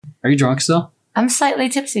Are you drunk still? I'm slightly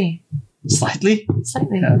tipsy. Slightly?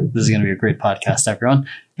 Slightly. Yeah, this is going to be a great podcast, everyone.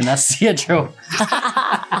 And that's the intro.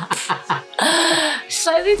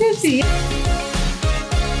 Slightly tipsy.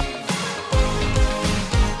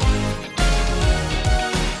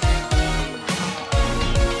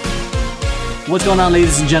 What's going on,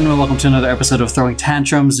 ladies and gentlemen? Welcome to another episode of Throwing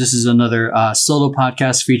Tantrums. This is another solo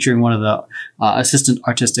podcast featuring one of the assistant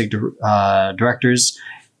artistic directors.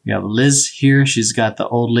 We have Liz here. She's got the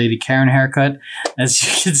old lady Karen haircut, as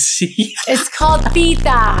you can see. It's called Tita.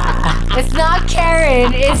 It's not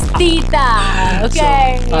Karen. It's Tita.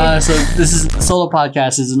 Okay. So this is solo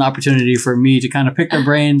podcast is an opportunity for me to kind of pick their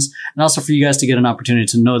brains, and also for you guys to get an opportunity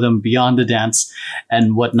to know them beyond the dance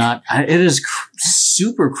and whatnot. It is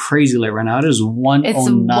super crazy late right now. It is 1:09. It's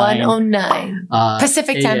 1:09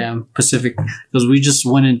 Pacific time. AM Pacific, because we just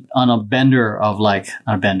went in on a bender of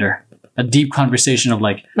a deep conversation of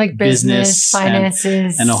like business,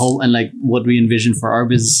 finances, and like what we envision for our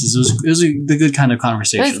businesses. It was the good kind of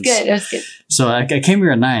conversation. It was good. So I came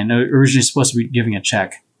here at 9. I was originally supposed to be giving a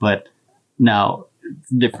check, but now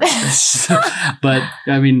different. But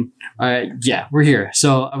I mean, yeah, we're here.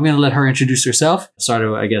 So I'm gonna let her introduce herself. Start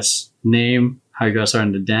with, I guess, name, how you got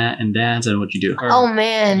started to dance, and what you do. Oh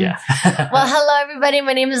man. Yeah. Well, hello everybody.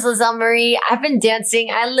 My name is Lizelle Marie. I've been dancing.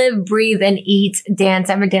 I live, breathe, and eat dance.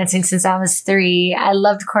 I've been dancing since I was 3. I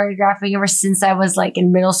loved choreographing ever since I was like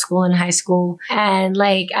in middle school and high school. And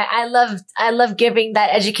like I love giving that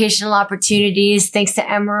educational opportunities. Thanks to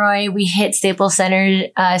Emroy, we hit Staples Center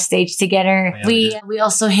stage together. Oh, yeah, we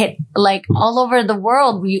also hit like all over the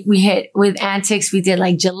world. We hit with Antics. We did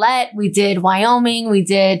like Gillette. We did Wyoming. We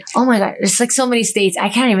did, oh my God, there's like so many states. I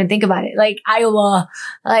can't even think about it. Like Iowa,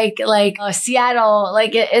 like Seattle.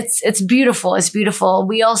 Like it's beautiful. It's beautiful.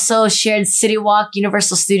 We also shared City Walk,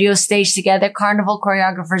 Universal Studios stage together, Carnival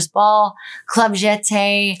Choreographers Ball, Club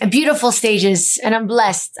Jeté, beautiful stages. And I'm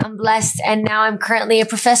blessed. And now I'm currently a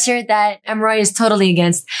professor that Emroy is totally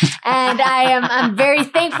against. And I'm very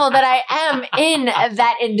thankful that I am in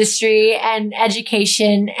that industry and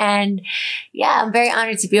education. And yeah, I'm very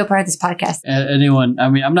honored to be a part of this podcast. Anyone, I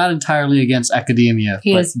mean, I'm not entirely against academia,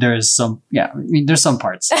 but there is some, there's some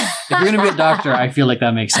parts. If you're going to be a doctor, I feel like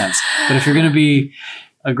that makes sense. But if you're going to be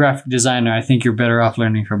a graphic designer, I think you're better off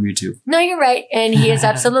learning from YouTube. No, you're right. And he is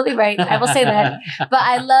absolutely right. I will say that.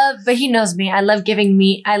 But he knows me. I love giving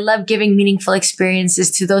meaningful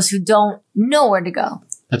experiences to those who don't know where to go.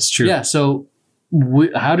 That's true. Yeah. So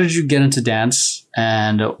how did you get into dance?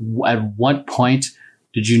 And at what point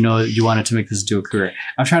did you know you wanted to make this into a career?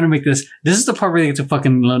 I'm trying to make this is the part where they get to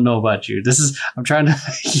fucking know about you. I'm trying to,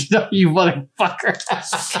 you motherfucker.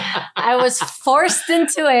 I was forced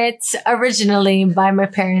into it originally by my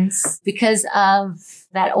parents because of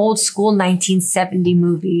that old school 1970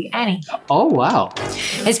 movie, Annie. Oh, wow.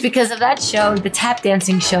 It's because of that show, the tap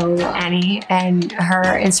dancing show, Annie, and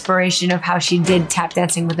her inspiration of how she did tap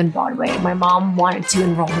dancing within Broadway. My mom wanted to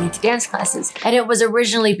enroll me into dance classes, and it was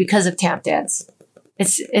originally because of tap dance.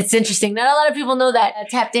 It's interesting. Not a lot of people know that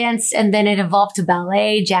tap dance, and then it evolved to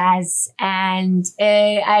ballet, jazz, and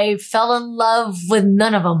I fell in love with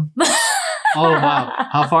none of them. Oh, wow.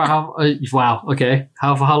 Wow. Okay.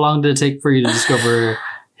 How long did it take for you to discover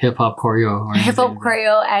hip hop choreo? Hip hop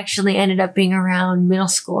choreo actually ended up being around middle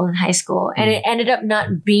school and high school, and it ended up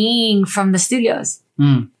not being from the studios.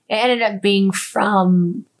 It ended up being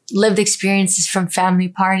from lived experiences from family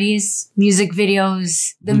parties, music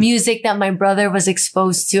videos, the music that my brother was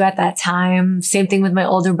exposed to at that time. Same thing with my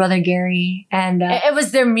older brother, Gary. And it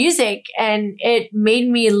was their music, and it made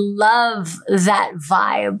me love that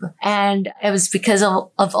vibe. And it was because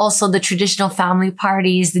of also the traditional family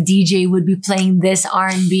parties. The DJ would be playing this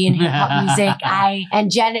R&B and hip hop music.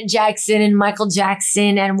 And Janet Jackson and Michael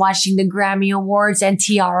Jackson, and watching the Grammy Awards and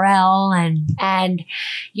TRL and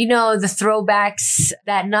you know, the throwbacks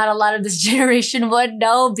that not a lot of this generation would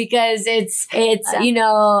know, because it's you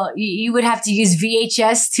know, you would have to use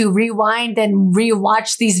VHS to rewind and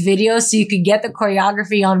rewatch these videos so you could get the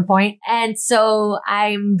choreography on point. And so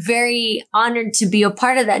I'm very honored to be a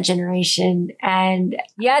part of that generation. And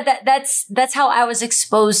yeah, that's how I was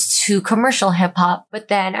exposed to commercial hip hop. But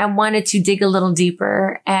then I wanted to dig a little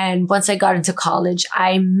deeper. And once I got into college,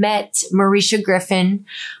 I met Marisha Griffin,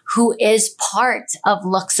 who is part of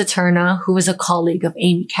Lux Eterna, who is a colleague of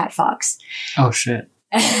Amy Cat Fox. Oh, shit.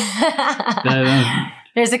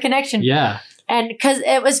 There's a connection. Yeah. And because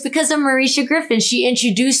of Marisha Griffin, she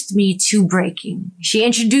introduced me to breaking. She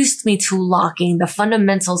introduced me to locking, the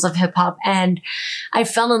fundamentals of hip hop. And I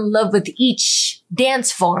fell in love with each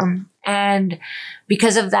dance form. And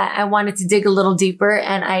because of that, I wanted to dig a little deeper.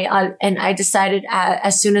 And I decided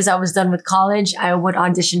as soon as I was done with college, I would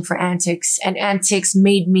audition for Antics. And Antics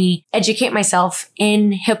made me educate myself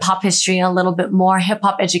in hip hop history a little bit more, hip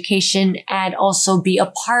hop education, and also be a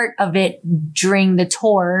part of it during the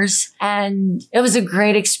tours. And it was a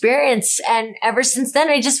great experience. And ever since then,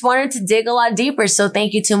 I just wanted to dig a lot deeper. So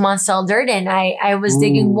thank you to Monsell Durden. I was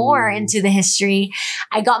digging more into the history.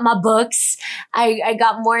 I got my books. I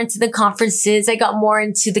got more into the conferences. I got more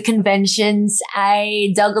into the conventions.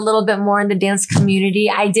 I dug a little bit more in the dance community.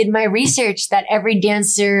 I did my research that every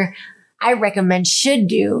dancer I recommend should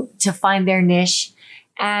do to find their niche.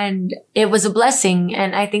 And it was a blessing.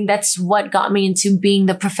 And I think that's what got me into being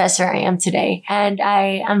the professor I am today. And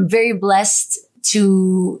I am very blessed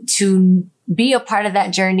to be a part of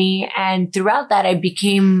that journey. And throughout that, I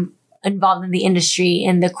became involved in the industry,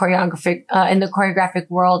 in the choreographic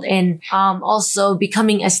world, and also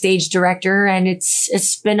becoming a stage director. And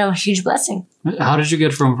it's been a huge blessing. How did you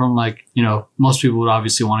get from like, you know, most people would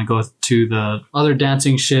obviously want to go to the other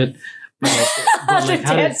dancing shit. But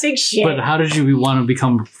how did you want to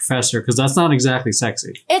become a professor? Because that's not exactly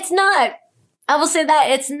sexy. It's not. I will say that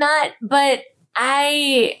it's not, but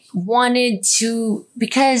I wanted to,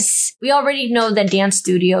 because we already know that dance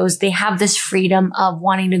studios, they have this freedom of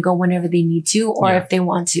wanting to go whenever they need to or if they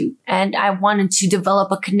want to. And I wanted to develop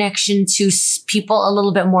a connection to people a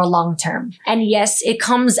little bit more long term. And yes, it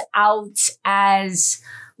comes out as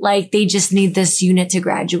like they just need this unit to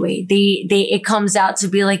graduate. It comes out to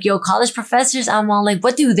be like, yo, college professors, I'm all like,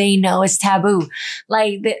 what do they know? It's taboo.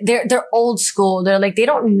 Like they're old school. They're like, they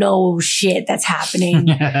don't know shit that's happening.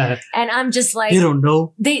 And I'm just like, they don't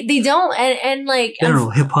know. They don't. And like, they don't know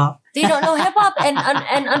hip hop. They don't know hip hop.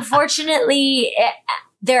 And unfortunately,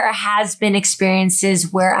 there has been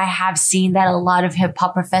experiences where I have seen that a lot of hip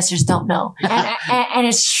hop professors don't know. And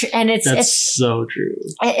it's true. And it's so true.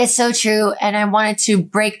 It's so true. And I wanted to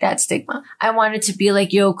break that stigma. I wanted to be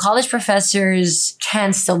like, yo, college professors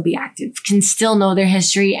can still be active, can still know their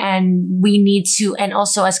history. And we need to, and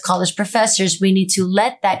also as college professors, we need to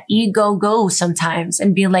let that ego go sometimes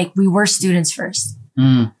and be like, we were students first.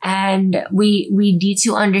 And we need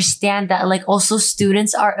to understand that like also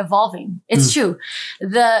students are evolving. It's true.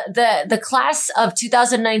 The class of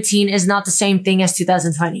 2019 is not the same thing as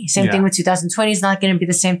 2020. Same thing with 2020 is not going to be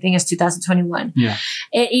the same thing as 2021. Yeah.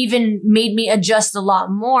 It even made me adjust a lot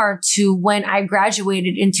more to when I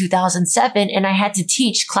graduated in 2007 and I had to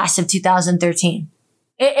teach class of 2013.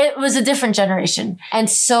 It was a different generation. And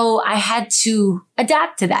so I had to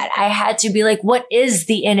adapt to that. I had to be like, what is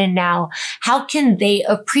the in and now? How can they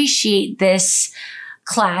appreciate this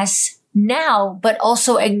class now, but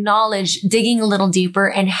also acknowledge digging a little deeper,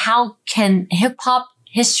 and how can hip hop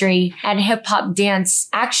history and hip hop dance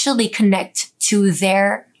actually connect to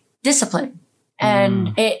their discipline?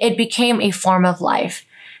 And it became a form of life.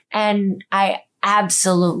 And I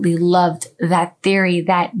absolutely loved that theory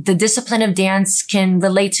that the discipline of dance can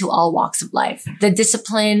relate to all walks of life. The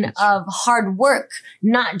discipline of hard work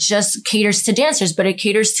not just caters to dancers, but it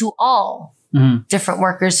caters to all different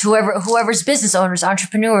workers, whoever's business owners,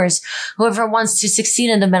 entrepreneurs, whoever wants to succeed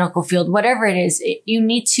in the medical field, whatever it is, you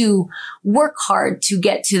need to work hard to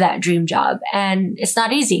get to that dream job. And it's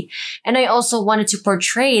not easy. And I also wanted to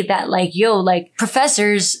portray that like, yo, like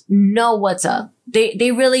professors know what's up.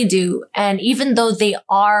 They really do. And even though they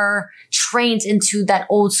are trained into that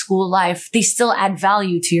old school life, they still add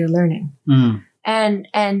value to your learning.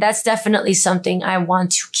 And that's definitely something I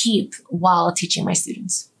want to keep while teaching my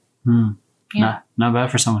students. Yeah. Not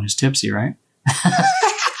bad for someone who's tipsy, right?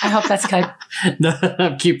 I hope that's good. No,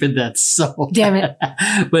 I'm keeping that so. Damn it!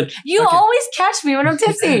 But you always catch me when I'm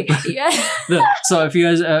tipsy. Yeah. So if you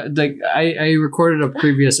guys I recorded a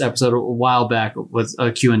previous episode a while back with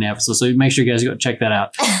a Q&A episode, so make sure you guys go check that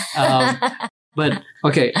out. But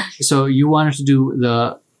okay, so you wanted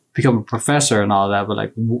to become a professor and all that, but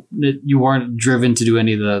like you weren't driven to do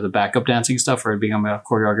any of the backup dancing stuff or become a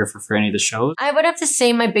choreographer for any of the shows? I would have to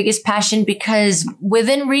say my biggest passion, because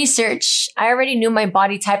within research, I already knew my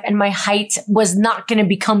body type and my height was not going to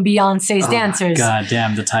become Beyonce's dancers. God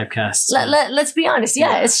damn, the typecast. Let's be honest.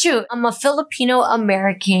 Yeah, it's true. I'm a Filipino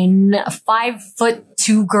American,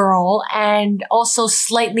 5'2" girl, and also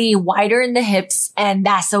slightly wider in the hips, and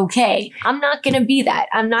that's okay. I'm not going to be that.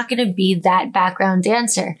 I'm not going to be that background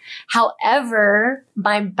dancer. However,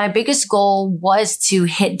 my biggest goal was to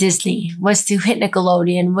hit Disney, was to hit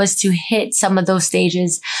Nickelodeon, was to hit some of those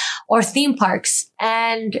stages or theme parks.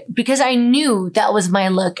 And because I knew that was my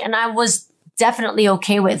look, and I was definitely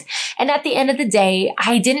okay with. And at the end of the day,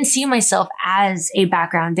 I didn't see myself as a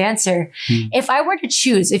background dancer. If I were to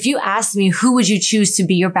choose, if you asked me who would you choose to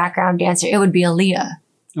be your background dancer, it would be Aaliyah.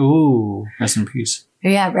 Ooh, rest in peace.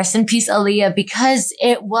 Yeah, rest in peace, Aaliyah, because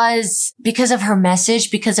it was because of her message,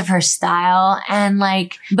 because of her style. And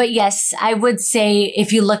like, but yes, I would say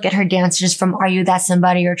if you look at her dancers from Are You That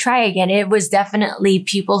Somebody or Try Again, it was definitely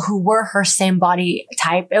people who were her same body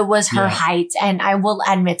type. It was her height. And I will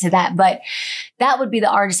admit to that, but that would be the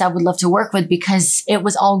artist I would love to work with because it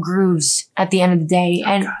was all grooves at the end of the day.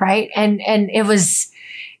 And right. And it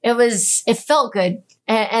felt good.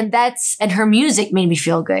 And her music made me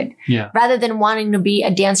feel good. Yeah. Rather than wanting to be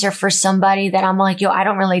a dancer for somebody that I'm like, yo, I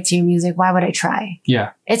don't relate to your music. Why would I try? Yeah.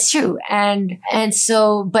 It's true. And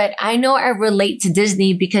so, but I know I relate to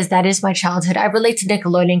Disney because that is my childhood. I relate to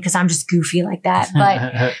Nickelodeon because I'm just goofy like that.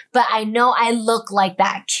 But I know I look like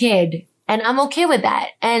that kid and I'm okay with that.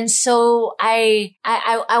 And so I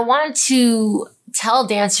want to tell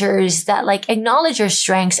dancers that like acknowledge your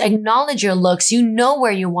strengths, acknowledge your looks, you know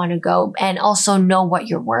where you want to go and also know what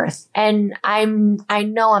you're worth. And I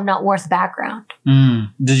know I'm not worth background.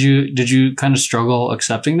 Did you kind of struggle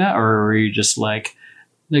accepting that or were you just like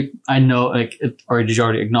I know or did you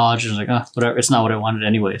already acknowledge it? Like, whatever, it's not what I wanted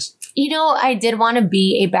anyways. You know, I did want to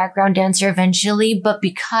be a background dancer eventually, but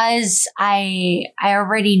because I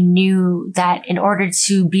already knew that in order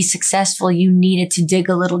to be successful, you needed to dig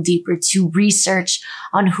a little deeper to research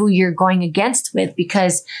on who you're going against with,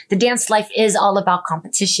 because the dance life is all about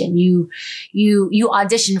competition. You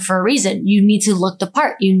audition for a reason. You need to look the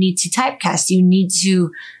part. You need to typecast. You need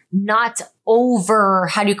to not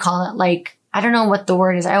how do you call it? Like, I don't know what the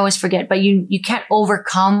word is. I always forget, but you can't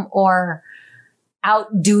overcome or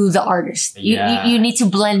outdo the artist. You need to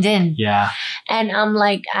blend in. Yeah. And I'm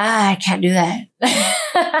like, I can't do that.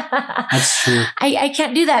 That's true. I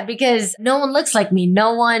can't do that because no one looks like me.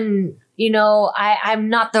 No one, I'm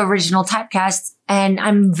not the original typecast. And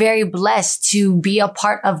I'm very blessed to be a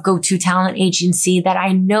part of Go-To Talent Agency that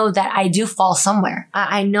I know that I do fall somewhere.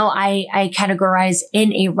 I know I categorize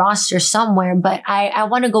in a roster somewhere, but I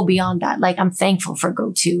want to go beyond that. Like I'm thankful for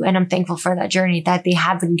Go-To and I'm thankful for that journey that they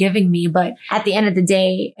have been giving me. But at the end of the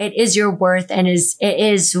day, it is your worth and it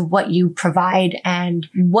is what you provide and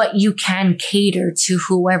what you can cater to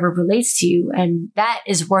whoever relates to you. And that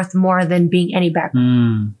is worth more than being any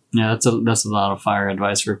background. Yeah, that's a lot of fire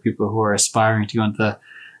advice for people who are aspiring to go into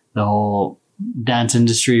the whole dance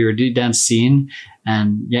industry or dance scene.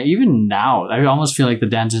 And yeah, even now, I almost feel like the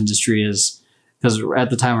dance industry is, because at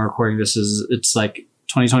the time we're recording this, it's like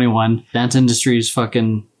 2021. Dance industry is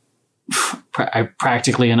fucking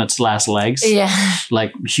practically in its last legs. Yeah.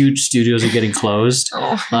 Like huge studios are getting closed.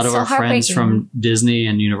 A lot of our friends from Disney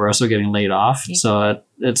and Universal getting laid off. Yeah. So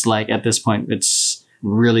it's like at this point, it's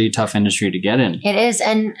really tough industry to get in. It is.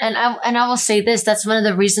 And I will say this, that's one of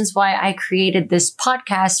the reasons why I created this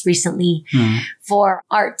podcast recently for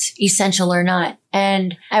Art, Essential or Not.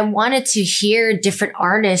 And I wanted to hear different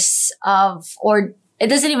artists or it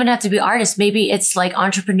doesn't even have to be artists. Maybe it's like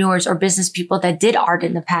entrepreneurs or business people that did art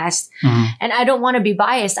in the past. And I don't want to be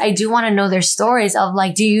biased. I do want to know their stories of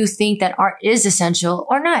like, do you think that art is essential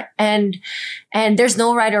or not? And there's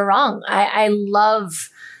no right or wrong. I love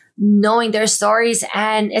knowing their stories,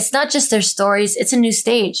 and it's not just their stories, it's a new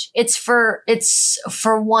stage. It's for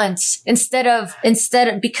once instead of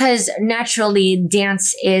because naturally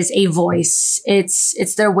dance is a voice.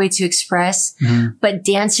 It's their way to express. But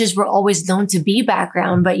dancers were always known to be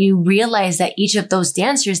background, but you realize that each of those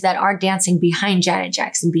dancers that are dancing behind Janet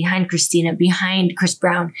Jackson, behind Christina, behind Chris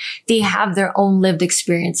Brown, they have their own lived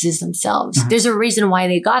experiences themselves. There's a reason why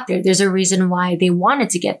they got there. There's a reason why they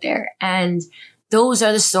wanted to get there. And those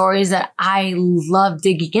are the stories that I love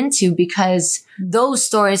digging into because those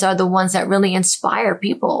stories are the ones that really inspire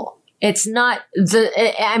people. It's not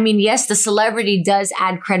yes, the celebrity does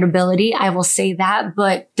add credibility. I will say that,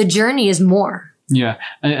 but the journey is more. Yeah.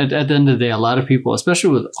 At the end of the day, a lot of people, especially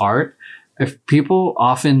with art, if people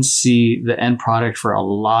often see the end product for a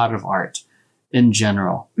lot of art in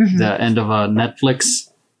general, the end of a Netflix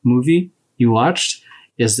movie you watched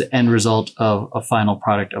is the end result of a final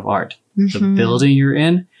product of art. The building you're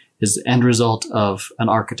in is the end result of an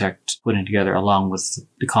architect putting together along with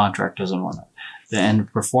the contractors and whatnot. The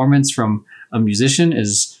end performance from a musician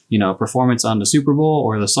is, a performance on the Super Bowl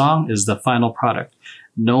or the song is the final product.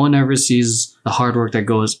 No one ever sees the hard work that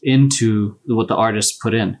goes into what the artist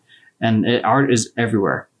put in. And art is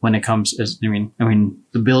everywhere when it comes.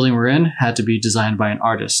 The building we're in had to be designed by an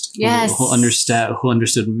artist who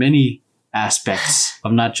understood many aspects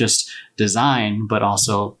of not just design, but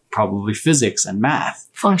also probably physics and math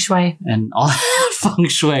Feng shui. and all feng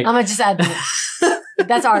shui. I'm gonna just add that.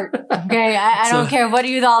 That's art. Okay, I don't care what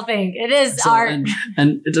you all think. It is art.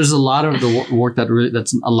 And there's a lot of the work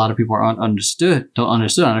that's a lot of people don't understand.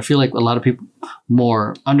 And I feel like a lot of people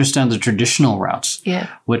more understand the traditional routes. Yeah.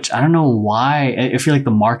 Which I don't know why. I feel like the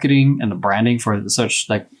marketing and the branding for such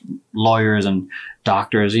like lawyers and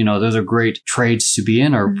doctors, those are great trades to be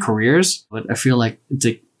in or careers. But I feel like it's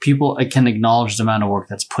like people can acknowledge the amount of work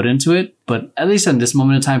that's put into it. But at least in this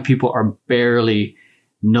moment in time, people are barely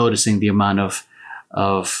noticing the amount of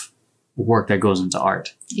work that goes into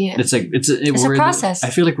art. Yeah. It's like, it's a process. I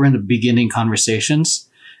feel like we're in the beginning conversations,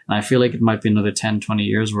 and I feel like it might be another 10, 20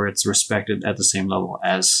 years where it's respected at the same level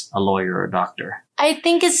as a lawyer or a doctor. I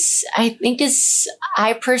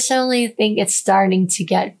personally think it's starting to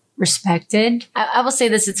get respected. I will say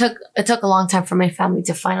this. It took a long time for my family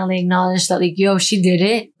to finally acknowledge that, like, yo, she did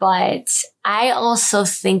it. But I also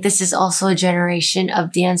think this is also a generation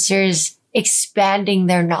of dancers expanding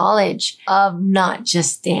their knowledge of not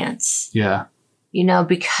just dance. Yeah.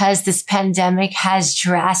 Because this pandemic has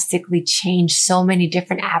drastically changed so many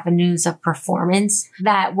different avenues of performance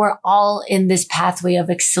that we're all in this pathway of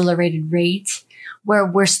accelerated rate where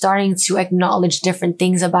we're starting to acknowledge different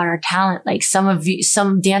things about our talent. Like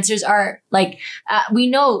some dancers are like, we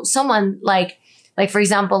know someone like for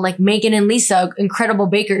example, like Megan and Lisa, incredible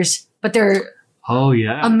bakers, but they're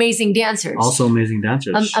amazing dancers. Also amazing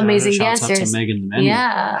dancers. Amazing Shouts dancers. out to Megan and the Menu.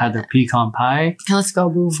 Yeah. Had their pecan pie. Let's go,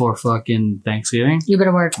 boo. For fucking Thanksgiving. You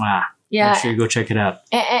better work. Yeah. Make sure you go check it out.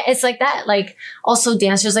 It's like that. Like also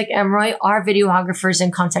dancers like Emroy are videographers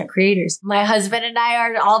and content creators. My husband and I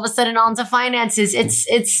are all of a sudden on to finances.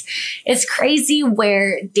 It's crazy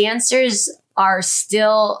where dancers are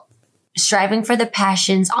still striving for the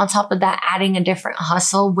passions. On top of that, adding a different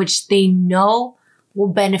hustle, which they know will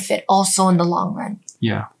benefit also in the long run.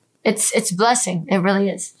 Yeah. It's blessing. It really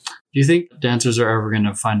is. Do you think dancers are ever going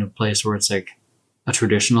to find a place where it's like a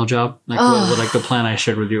traditional job? Like the plan I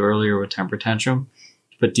shared with you earlier with Temper Tantrum.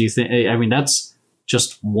 But do you think, that's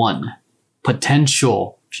just one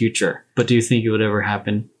potential future. But do you think it would ever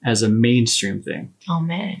happen as a mainstream thing? Oh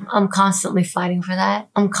man, I'm constantly fighting for that.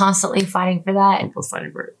 I'm fighting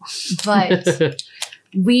for it. But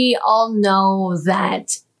we all know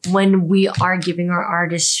that when we are giving our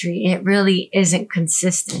artistry, it really isn't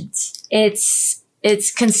consistent. It's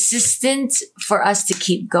consistent for us to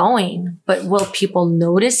keep going, but will people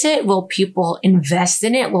notice it? Will people invest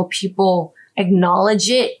in it? Will people acknowledge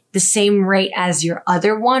it the same rate as your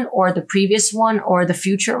other one or the previous one or the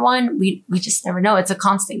future one? We just never know. It's a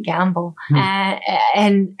constant gamble.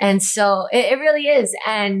 And so it really is.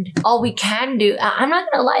 And all we can do, I'm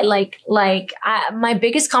not going to lie, my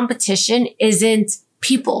biggest competition isn't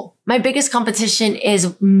people. My biggest competition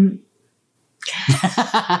is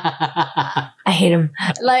I hate him.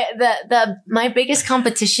 Like my biggest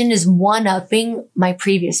competition is one-upping my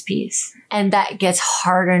previous piece. And that gets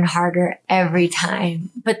harder and harder every time.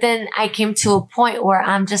 But then I came to a point where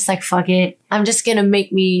I'm just like, fuck it. I'm just going to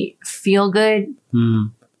make me feel good.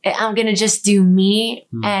 I'm going to just do me.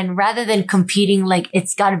 And rather than competing, like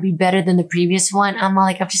it's got to be better than the previous one, I'm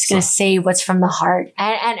just going to say what's from the heart.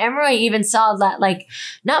 And Emroy even saw that, like,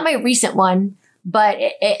 not my recent one, but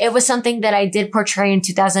it was something that I did portray in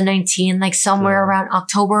 2019, like somewhere around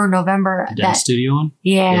October or November. The dance studio one?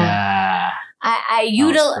 Yeah. I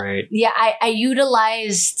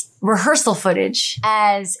utilized rehearsal footage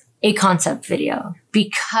as a concept video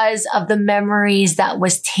because of the memories that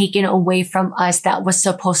was taken away from us that was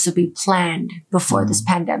supposed to be planned before this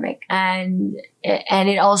pandemic. And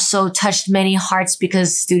it also touched many hearts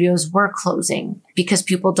because studios were closing because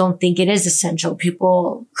people don't think it is essential.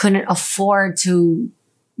 People couldn't afford to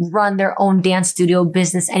run their own dance studio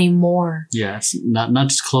business anymore. Yeah, it's not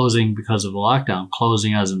just closing because of the lockdown,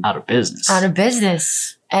 closing as in out of business. Out of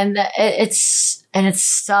business. And it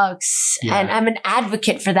sucks. Yeah. And I'm an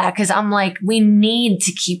advocate for that because I'm like, we need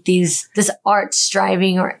to keep this art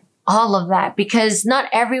striving or all of that because not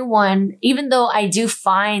everyone, even though I do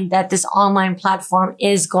find that this online platform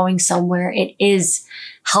is going somewhere, it is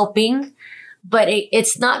helping, but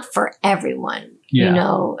it's not for everyone. Yeah. You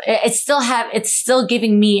know, it's still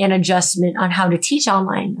giving me an adjustment on how to teach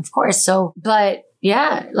online, of course. So, but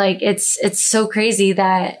yeah, like it's so crazy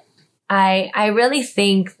that I really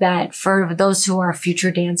think that for those who are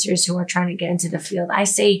future dancers who are trying to get into the field, I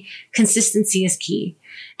say consistency is key.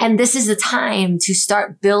 And this is the time to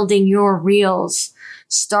start building your reels,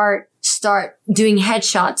 start doing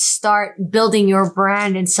headshots, start building your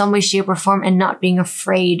brand in some way, shape, or form and not being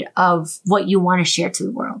afraid of what you want to share to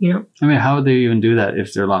the world, you know? I mean, how would they even do that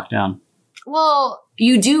if they're locked down? Well,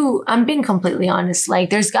 you do. I'm being completely honest. Like,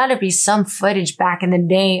 there's got to be some footage back in the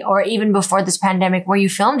day or even before this pandemic where you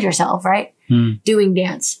filmed yourself, right? Doing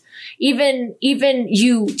dance. Even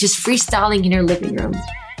you just freestyling in your living room.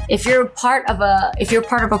 If you're part of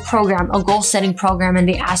a program, a goal setting program, and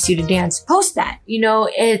they ask you to dance, post that. You know,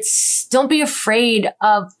 don't be afraid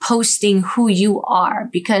of posting who you are,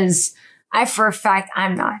 because for a fact,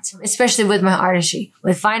 I'm not, especially with my artistry.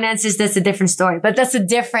 With finances, that's a different story, but that's a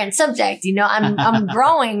different subject. You know, I'm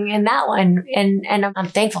growing in that one, and I'm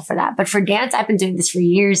thankful for that. But for dance, I've been doing this for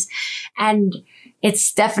years, and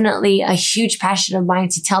it's definitely a huge passion of mine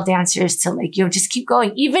to tell dancers to, like, just keep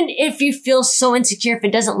going. Even if you feel so insecure, if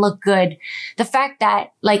it doesn't look good, the fact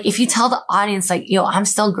that, like, if you tell the audience, like, I'm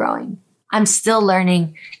still growing, I'm still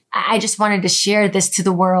learning, I just wanted to share this to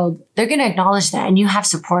the world, they're going to acknowledge that, and you have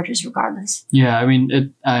supporters regardless. Yeah. I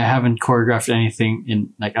mean, I haven't choreographed anything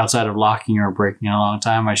in, like, outside of locking or breaking in a long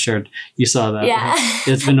time. You saw that. Yeah.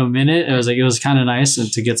 It's been a minute. It was kind of nice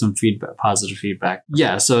and to get some positive feedback.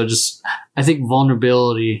 Yeah. So I think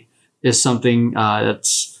vulnerability is something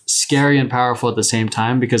that's scary and powerful at the same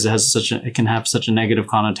time, because it can have such a negative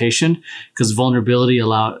connotation, because vulnerability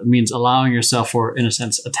means allowing yourself for, in a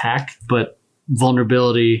sense, attack, but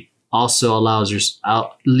vulnerability also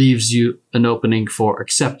leaves you an opening for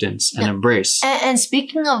acceptance and embrace. And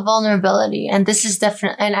speaking of vulnerability, and this is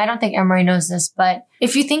definitely, and I don't think Emery knows this, but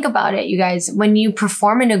if you think about it, you guys, when you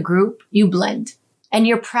perform in a group, you blend, and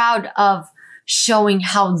you're proud of showing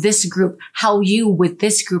how you with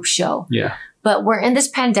this group show. Yeah. But we're in this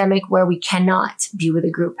pandemic where we cannot be with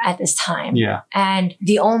a group at this time. Yeah. And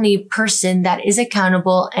the only person that is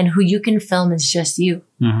accountable and who you can film is just you.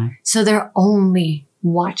 Mm-hmm. So they're only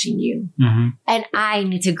watching you. Mm-hmm. And I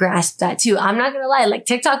need to grasp that too. I'm not going to lie. Like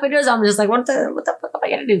TikTok videos, I'm just like, what the fuck am I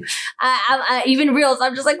going to do? Even Reels,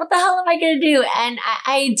 I'm just like, what the hell am I going to do? And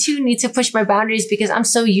I too need to push my boundaries, because I'm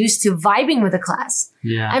so used to vibing with a class.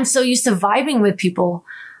 Yeah. I'm so used to vibing with people.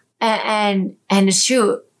 And it's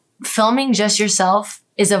true. Filming just yourself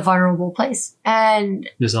is a vulnerable place. And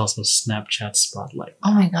there's also Snapchat Spotlight.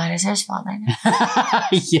 Oh my God, is there a Spotlight now?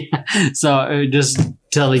 Yeah. So just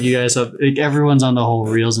telling you guys, like, everyone's on the whole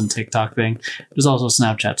Reels and TikTok thing. There's also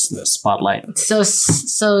Snapchat Spotlight. So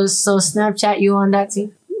Snapchat, you on that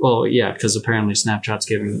too? Well, yeah, because apparently Snapchat's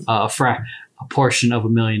giving a portion of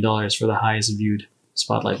 $1 million for the highest viewed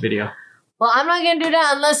Spotlight video. Well, I'm not gonna do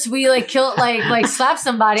that unless we slap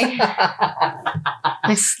somebody.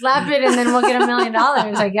 Like slap it, and then we'll get $1 million,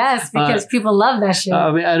 I guess, because people love that shit.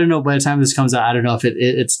 I mean, I don't know. By the time this comes out, I don't know if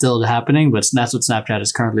it's still happening, but that's what Snapchat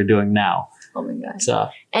is currently doing now. Oh my God. So,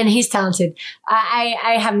 and he's talented.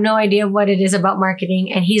 I have no idea what it is about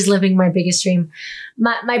marketing, and he's living my biggest dream.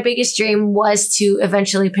 My biggest dream was to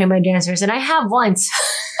eventually pay my dancers, and I have once,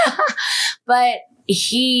 but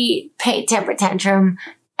he paid Temper Tantrum.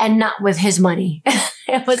 And not with his money.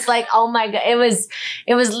 It was like, oh my God. It was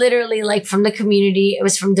literally like from the community. It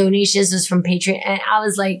was from donations. It was from Patreon. And I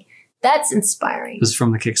was like, that's inspiring. This is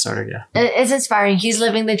from the Kickstarter, yeah. It's inspiring. He's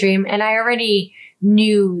living the dream. And I already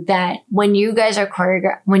knew that when you guys are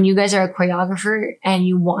a choreographer and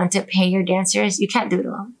you want to pay your dancers, you can't do it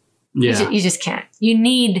alone. Yeah. You just can't. You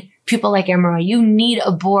need people like Emery. You need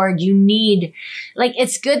a board. You need, like,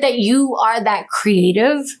 it's good that you are that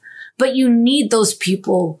creative, but you need those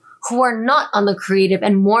people who are not on the creative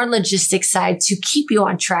and more logistic side to keep you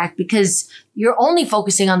on track, because you're only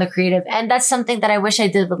focusing on the creative. And that's something that I wish I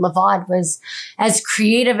did with Lavad, was as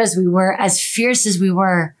creative as we were, as fierce as we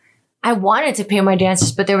were, I wanted to pay my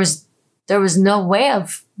dancers, but there was no way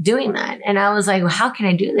of doing that. And I was like, well, how can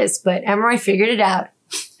I do this? But Emery figured it out,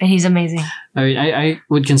 and he's amazing. I mean, I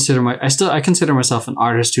would consider I consider myself an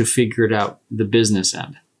artist who figured out the business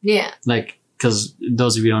end. Yeah. Like, because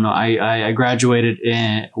those of you who don't know, I graduated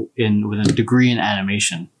with a degree in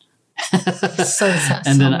animation.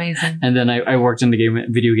 Amazing. And then I worked in the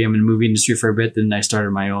video game and movie industry for a bit. Then I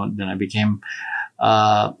started my own. Then I became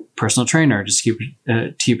a personal trainer. Just keep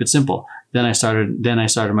it simple. Then I started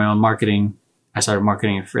my own marketing. I started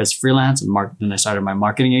marketing as freelance, and then I started my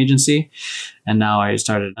marketing agency, and now I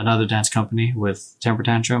started another dance company with Temper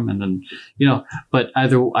Tantrum. And then, but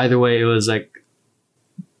either way, it was like,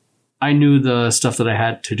 I knew the stuff that I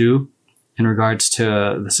had to do in regards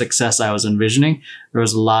to the success I was envisioning. There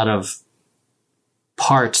was a lot of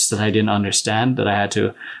parts that I didn't understand that I had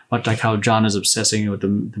to, like how John is obsessing with the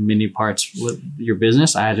mini parts with your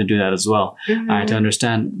business. I had to do that as well. Mm-hmm. I had to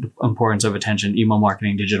understand the importance of attention, email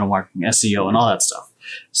marketing, digital marketing, SEO, and all that stuff.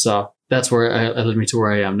 So that's where it led me to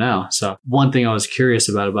where I am now. So one thing I was curious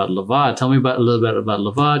about Lavad, tell me a little bit about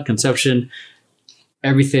Lavad, conception,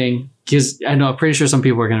 everything. because I know I'm pretty sure some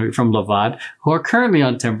people are going to be from Lavad who are currently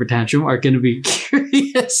on Temper Tantrum are going to be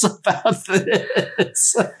curious about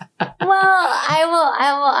this. Well,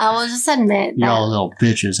 I will just admit that. Y'all little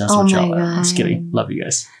bitches. That's what y'all are. I'm just kidding. Love you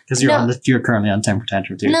guys. Because you're currently on Temper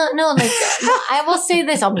Tantrum too. No, I will say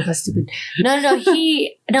this. Oh my god, stupid.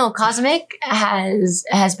 Cosmic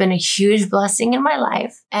has been a huge blessing in my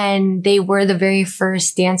life. And they were the very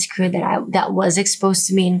first dance crew that was exposed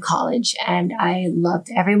to me in college. And I loved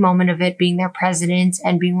every moment of it, being their president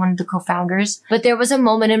and being one of the co-founders. But there was a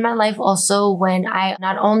moment in my life also when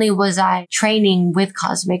not only was I training with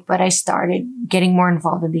Cosmic, but I started getting more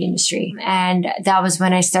involved in the industry. And that was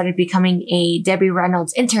when I started becoming a Debbie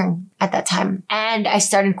Reynolds intern at that time. And I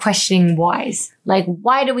started questioning whys. Like,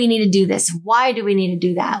 why do we need to do this? Why do we need to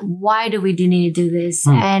do that? Why do we need to do this?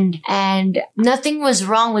 And nothing was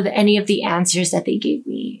wrong with any of the answers that they gave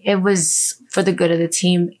me. It was for the good of the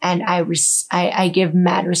team. And I give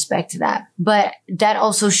mad respect to that. But that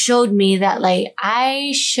also showed me that like,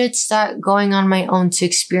 I should start going on my own to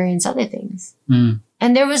experience other things.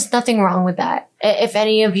 And there was nothing wrong with that. If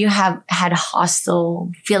any of you have had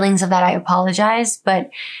hostile feelings of that, I apologize. But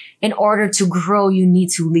in order to grow, you need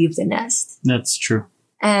to leave the nest. That's true.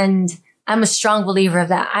 And I'm a strong believer of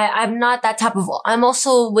that. I'm not that type of, I'm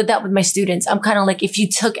also with that with my students. I'm kind of like, if you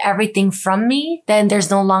took everything from me, then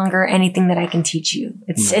there's no longer anything that I can teach you.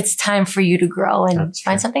 It's time for you to grow and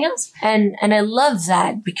find something else. And I love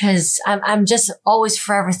that because I'm just always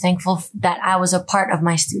forever thankful that I was a part of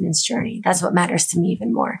my students' journey. That's what matters to me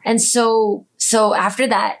even more. And so after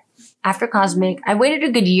that, after Cosmic, I waited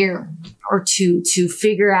a good year or two to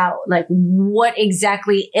figure out like what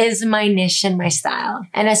exactly is my niche and my style.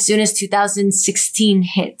 And as soon as 2016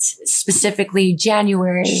 hit, specifically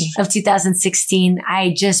January of 2016,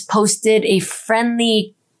 I just posted a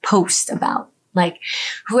friendly post about like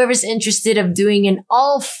whoever's interested of doing an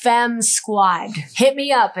all femme squad, hit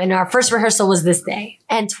me up. And our first rehearsal was this day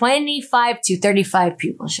and 25 to 35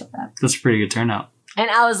 people showed up. That's a pretty good turnout. And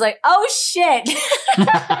I was like, oh shit.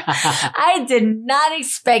 I did not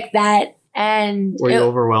expect that. And were you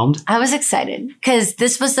overwhelmed? I was excited because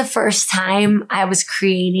this was the first time I was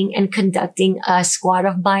creating and conducting a squad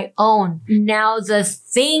of my own. Now, the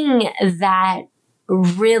thing that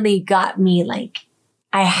really got me like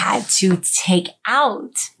I had to take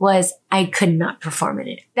out was I could not perform in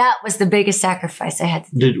it. That was the biggest sacrifice I had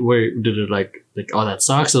to do. Did it like, oh, that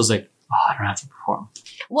sucks? I was like, oh, I don't have to perform.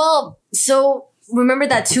 Well, so remember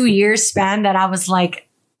that 2 year span that I was like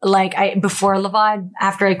before Lavad,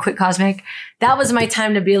 after I quit Cosmic, that was my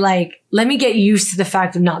time to be like, let me get used to the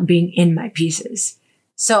fact of not being in my pieces.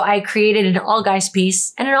 So I created an all guys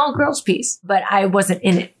piece and an all girls piece, but I wasn't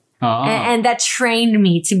in it. And that trained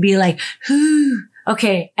me to be like,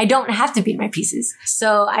 okay, I don't have to be in my pieces.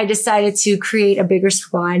 So I decided to create a bigger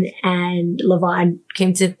squad and Lavad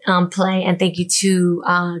came to play. And thank you to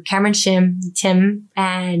Cameron Shim, Tim,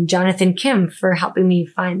 and Jonathan Kim for helping me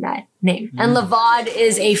find that name. And Lavad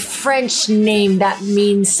is a French name that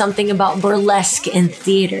means something about burlesque in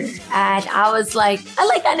theater. And I was like, I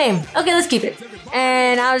like that name. Okay, let's keep it.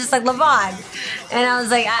 And I was just like, Lavad. And I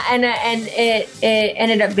was like, and it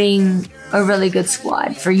ended up being a really good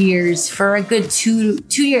squad for years, for a good two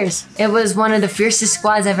years. It was one of the fiercest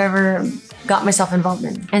squads I've ever got myself involved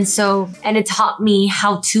in. And it taught me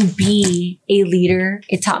how to be a leader.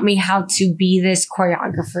 It taught me how to be this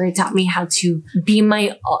choreographer. It taught me how to be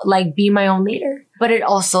my own leader. But it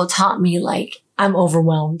also taught me like, I'm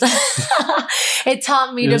overwhelmed. It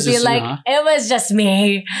taught me to be like, it was just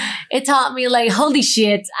me. It taught me like, holy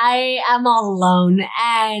shit, I am all alone.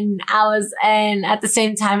 And at the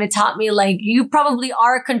same time, it taught me like, you probably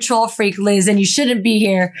are a control freak, Liz, and you shouldn't be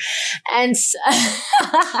here. And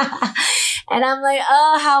and I'm like,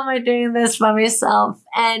 oh, how am I doing this by myself?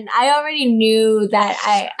 And I already knew that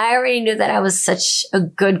I was such a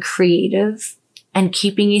good creative and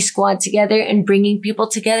keeping a squad together and bringing people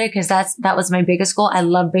together, because that was my biggest goal. I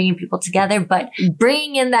love bringing people together, but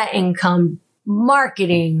bringing in that income,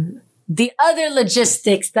 marketing, the other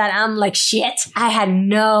logistics that I'm like, shit, I had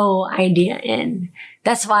no idea in.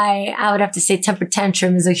 That's why I would have to say Temper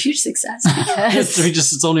Tantrum is a huge success. Because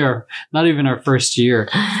it's only not even our first year.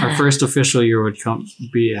 Our first official year would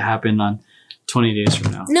happen on 20 days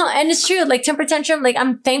from now. No, and it's true. Like Temper Tantrum, like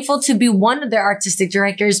I'm thankful to be one of their artistic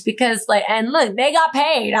directors because like, and look, they got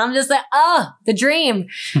paid. I'm just like, the dream.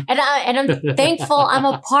 And I'm thankful I'm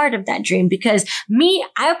a part of that dream because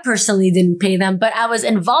I personally didn't pay them, but I was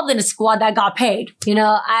involved in a squad that got paid. You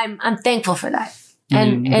know, I'm thankful for that.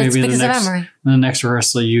 And it's because of Emery. In the next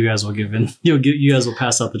rehearsal, you guys will give in. You guys will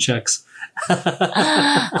pass out the checks. Oh,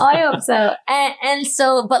 I hope so. And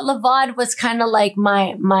so, but Lavad was kind of like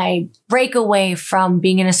my breakaway from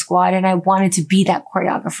being in a squad, and I wanted to be that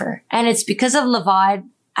choreographer. And it's because of Lavad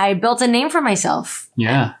I built a name for myself.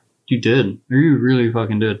 Yeah, you did. You really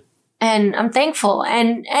fucking did. And I'm thankful.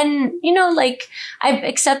 And, you know, like I've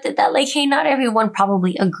accepted that, like, hey, not everyone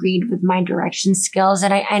probably agreed with my direction skills.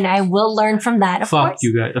 And I will learn from that. Of Fuck course.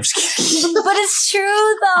 you guys. I'm just kidding. But it's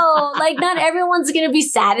true though. Like not everyone's going to be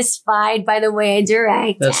satisfied by the way I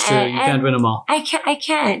direct. That's true. You can't win them all. I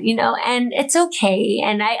can't, you know, and it's okay.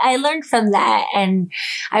 And I learned from that. And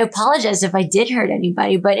I apologize if I did hurt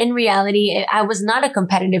anybody, but in reality, I was not a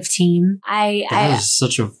competitive team. That is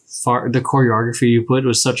such a the choreography you put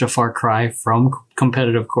was such a far cry from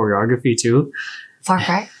competitive choreography too. Far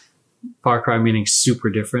cry? Far cry meaning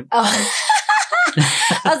super different. Oh.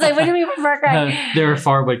 I was like, what do you mean by far cry? They were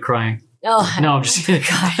far but crying. Oh. No, I'm just kidding.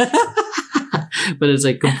 But it's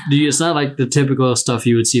like, it's not like the typical stuff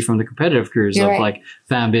you would see from the competitive crews of like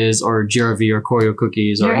FanBiz or GRV or Choreo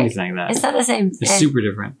Cookies or anything like that. It's not the same. It's super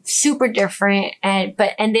different. Super different. And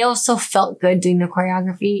they also felt good doing the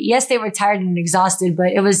choreography. Yes, they were tired and exhausted,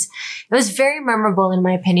 but it was very memorable in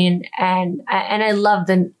my opinion. And I loved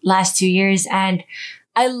the last 2 years and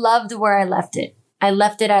I loved where I left it. I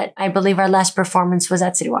left it at, I believe our last performance was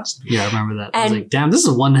at City Walk. Yeah, I remember that. I was like, damn, this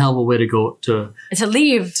is one hell of a way to go to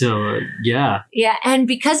leave. Yeah. Yeah. And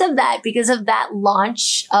because of that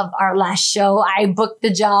launch of our last show, I booked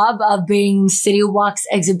the job of being City Walk's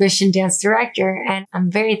exhibition dance director. And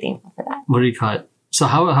I'm very thankful for that. What do you call it? So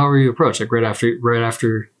how were you approached? Like right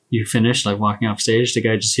after you finished, like walking off stage, the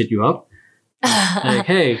guy just hit you up? Like,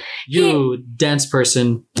 hey, dance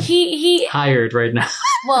person, he hired right now.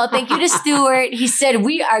 Well, thank you to Stuart. He said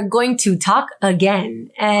we are going to talk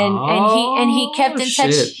again, and he kept in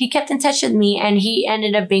touch. He kept in touch with me, and he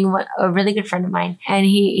ended up being a really good friend of mine. And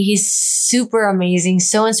he's super amazing,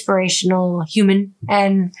 so inspirational, human,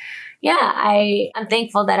 and yeah, I'm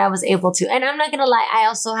thankful that I was able to. And I'm not gonna lie, I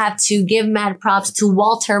also have to give mad props to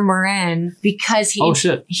Walter Moran because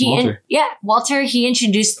Walter, he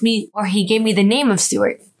introduced me, or he gave me the name of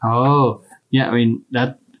Stuart. Oh, yeah. I mean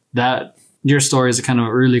that your story is a kind of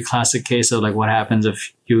a really classic case of like what happens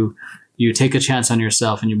if you take a chance on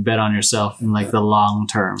yourself and you bet on yourself in like the long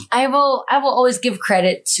term. I will always give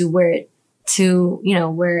credit to where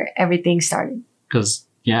everything started. Because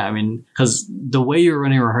the way you were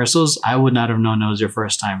running rehearsals, I would not have known it was your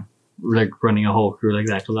first time like running a whole crew like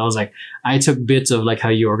that. Because I was like, I took bits of like how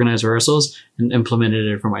you organize rehearsals and implemented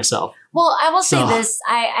it for myself. Well, I will say this.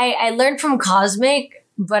 I learned from Cosmic,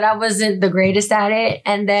 but I wasn't the greatest at it.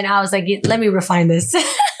 And then I was like, let me refine this.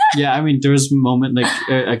 Yeah, I mean, there was a moment like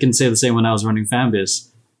I can say the same when I was running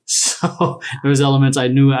FanBiz. So there was elements I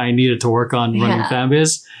knew I needed to work on running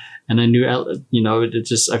FanBiz. And I knew,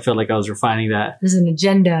 I felt like I was refining that. There's an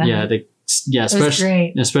agenda. Yeah,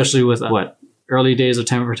 especially with early days of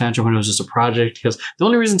Temper Tantrum when it was just a project. Because the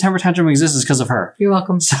only reason Temper Tantrum exists is because of her. You're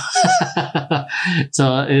welcome. So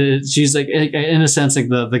she's like, in a sense, like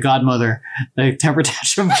the godmother, like Temper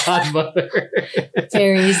Tantrum godmother.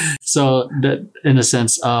 Fairies. So that in a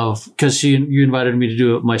sense of, because you invited me to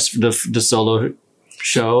do the solo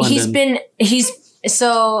show.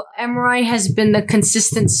 So Emroy has been the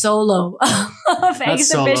consistent solo of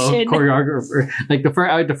exhibition. Solo choreographer. Like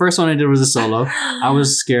the first one I did was a solo. I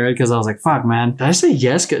was scared because I was like, "Fuck, man! Did I say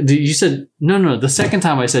yes?" You said no. The second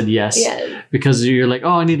time I said yes because you're like,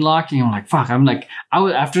 "Oh, I need locking." I'm like, "Fuck!" I'm like,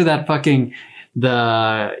 after that fucking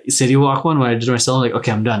the City Walk one when I did my solo. Like,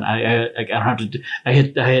 okay, I'm done. I don't have to. I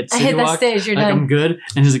hit City Walk. That stage. You're like, done. I'm good.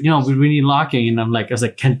 And he's like, "No, we need locking." And I was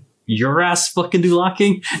like, "Can your ass fucking do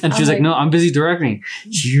locking?" And she's like, "No, I'm busy directing."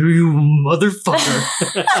 You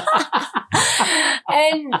motherfucker.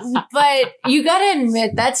 But you gotta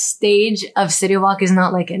admit that stage of City Walk is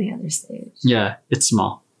not like any other stage. Yeah, it's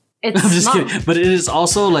small. I'm just kidding. But it is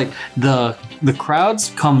also like the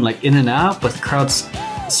crowds come like in and out, but the crowds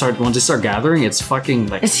once they start gathering, it's fucking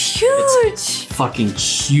like it's huge. It's fucking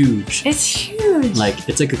huge. It's huge. Like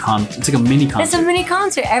it's like a mini concert. It's a mini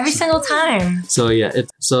concert every single time. So yeah,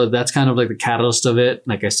 so that's kind of like the catalyst of it.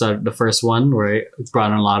 Like I started the first one where I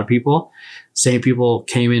brought in a lot of people. Same people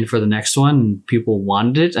came in for the next one and people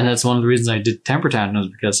wanted it. And that's one of the reasons I did Temper Tantrum was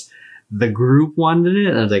because the group wanted it.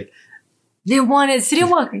 And I was like, they wanted City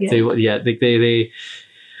Walk again. They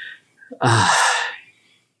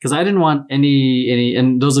because I didn't want any,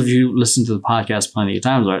 and those of you who listen to the podcast plenty of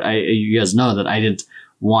times, you guys know that I didn't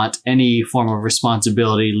want any form of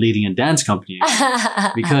responsibility leading a dance company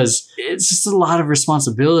because it's just a lot of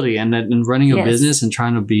responsibility and running a business and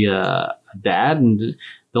trying to be a a dad, and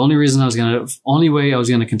the only way I was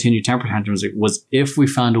gonna continue Temper Tantrums was if we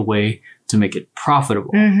found a way to make it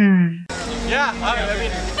profitable. Yeah, I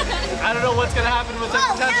mean, I don't know what's gonna happen with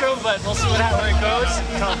Temper Tantrum, but we'll see where it goes.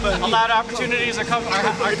 A lot of opportunities are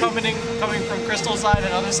coming from Crystal's side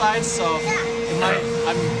and other sides, so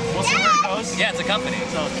we'll see where it goes. Yeah, it's a company.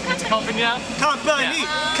 So it's a company now. Company.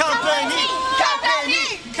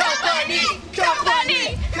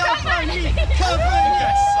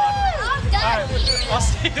 Yes. Alright, I'll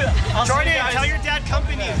see you Jordan, guys. tell your dad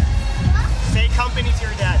company. Say company to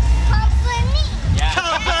your dad.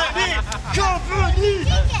 Company!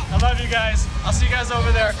 I love you guys. I'll see you guys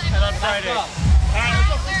over there and on Friday. Alright, let's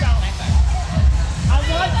go freestyle.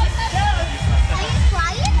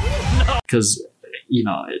 Because, you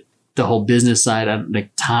know, the whole business side,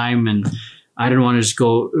 like time, and I didn't want to just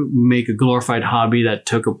go make a glorified hobby that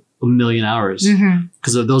took a million hours.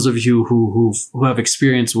 Because of those of you who have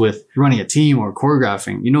experience with running a team or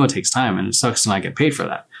choreographing, you know it takes time, and it sucks to not get paid for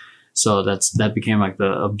that. So that became like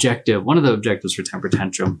the objective. One of the objectives for Temper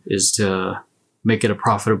Tantrum is to make it a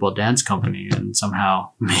profitable dance company and somehow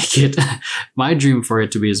make it. My dream for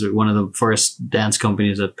it to be is one of the first dance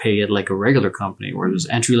companies that pay it like a regular company, where there's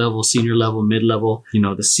entry level, senior level, mid level, you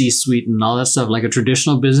know, the C-suite and all that stuff, like a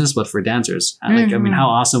traditional business, but for dancers. And like, I mean, how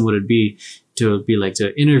awesome would it be to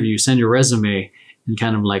interview, send your resume, and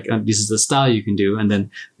kind of like, this is the style you can do. And then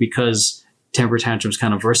because Temper Tantrum's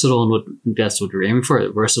kind of versatile, and that's what we're aiming for,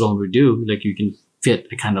 versatile, and we do, like, you can fit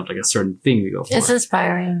a kind of like a certain thing we go for. It's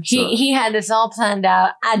inspiring. He had this all planned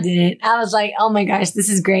out. I didn't. I was like, oh my gosh, this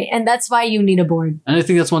is great. And that's why you need a board. And I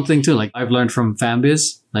think that's one thing too, like I've learned from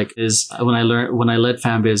FanBiz, like is when I led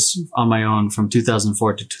FanBiz on my own from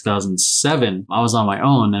 2004 to 2007, I was on my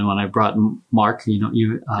own. And when I brought Mark, Mark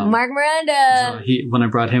Miranda. So when I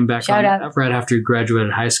brought him back Shout on out. right after he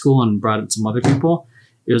graduated high school and brought in some other people,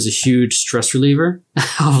 it was a huge stress reliever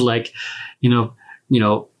of like,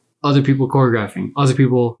 other people choreographing, other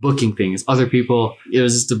people booking things, other people. It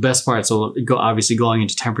was just the best part. So obviously going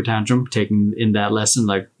into Temper Tantrum, taking in that lesson,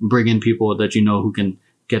 like bring in people that you know who can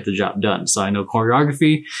get the job done. So I know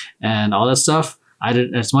choreography and all that stuff. I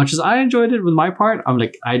did, as much as I enjoyed it with my part, I'm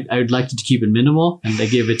like, I'd like to keep it minimal, and I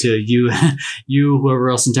gave it to you,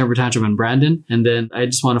 whoever else in Temper Tantrum, and Brandon. And then I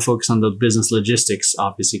just want to focus on the business logistics,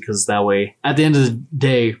 obviously, because that way, at the end of the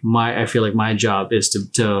day, I feel like my job is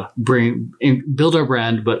to build our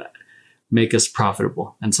brand, but make us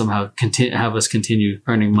profitable and somehow have us continue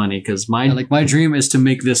earning money. Because my dream is to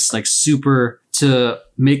make this like to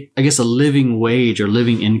make, I guess, a living wage or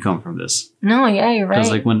living income from this. No, yeah, you're right. Because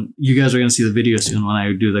like when you guys are going to see the video soon, when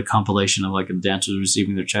I do the compilation of like the dancers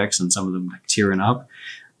receiving their checks and some of them like tearing up,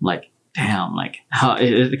 I'm like, damn, like how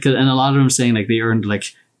and a lot of them saying like they earned like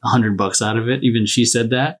 $100 out of it. Even she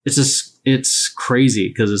said that. It's crazy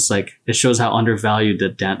because it's like, it shows how undervalued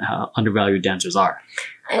dancers are.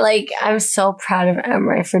 I'm so proud of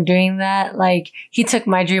Emery for doing that. Like, he took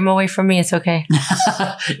my dream away from me. It's okay.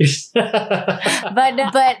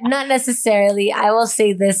 but not necessarily. I will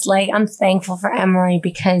say this, like, I'm thankful for Emery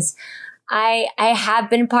because I have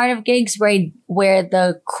been part of gigs where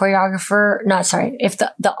the if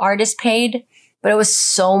the artist paid, but it was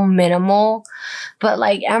so minimal. But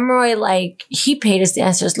like Emery, like he paid his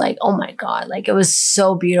dancers like, oh my God, like it was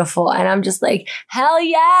so beautiful. And I'm just like, hell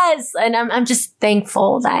yes. And I'm just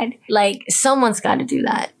thankful that like someone's got to do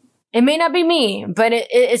that. It may not be me, but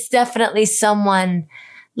it's definitely someone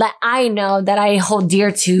that I know that I hold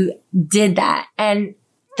dear to did that. And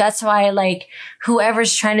that's why like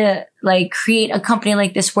whoever's trying to like create a company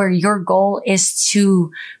like this where your goal is to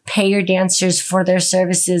pay your dancers for their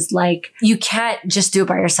services, like you can't just do it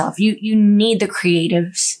by yourself. You need the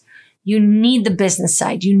creatives. You need the business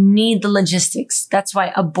side. You need the logistics. That's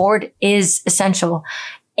why a board is essential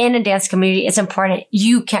in a dance community. It's important.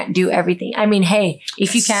 You can't do everything. I mean, hey,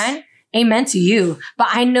 if you can, amen to you. But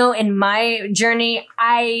I know in my journey,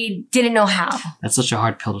 I didn't know how. That's such a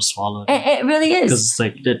hard pill to swallow. It really is. Because it's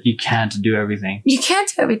like that you can't do everything. You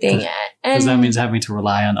can't do everything. Because that means having to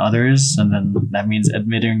rely on others, and then that means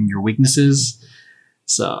admitting your weaknesses.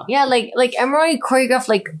 So yeah, like Emery choreographed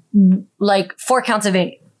like 4 counts of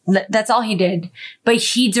 8. That's all he did. But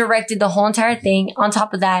he directed the whole entire thing. On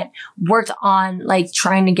top of that, worked on like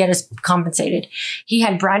trying to get us compensated. He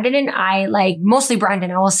had Brandon and I, like mostly Brandon,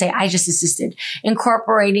 I will say, I just assisted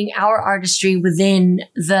incorporating our artistry within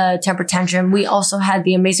the Temper Tantrum. We also had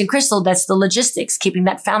the amazing Crystal. That's the logistics, keeping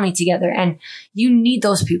that family together. And you need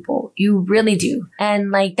those people. You really do. And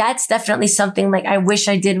like, that's definitely something like I wish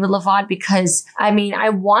I did with Lavad, because I mean, I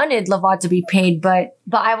wanted Lavad to be paid, but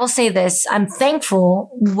I will say this, I'm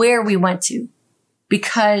thankful where we went to,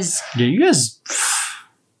 because yeah, you guys,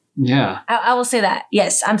 Yeah. I will say that.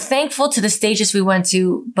 Yes, I'm thankful to the stages we went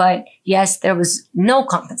to, but yes, there was no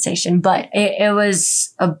compensation, but it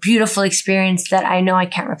was a beautiful experience that I know I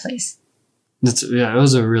can't replace. It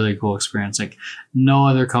was a really cool experience. Like no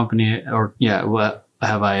other company what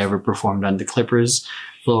have I ever performed on? The Clippers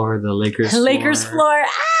floor, the Lakers floor.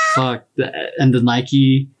 Fuck. And the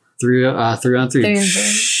Nike 3-on-3.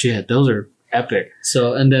 Shit, those are epic.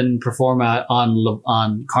 So, and then perform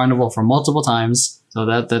on Carnival for multiple times. So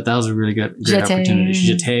that was a really great opportunity.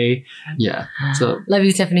 Jeté. Yeah. So love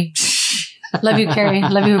you, Tiffany. Love you, Carrie.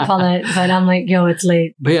 Love you, Paulette. But I'm like, yo, it's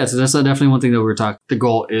late. But yeah, so that's definitely one thing that we're talking. The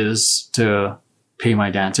goal is to pay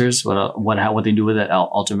my dancers. What they do with it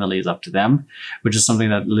ultimately is up to them, which is something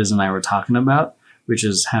that Liz and I were talking about, which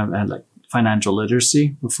is have like financial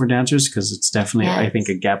literacy for dancers, because it's definitely, I think,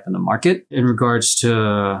 a gap in the market in regards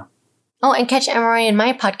to. Oh, and catch Emery in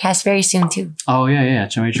my podcast very soon too. Oh yeah.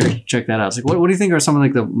 Check that out. It's like, what do you think are some of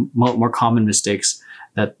like the more common mistakes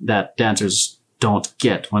that dancers don't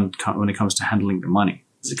get when it comes to handling their money?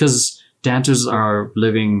 Because dancers are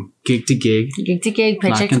living gig to gig, paycheck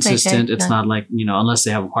not consistent. to paycheck. It's not like, unless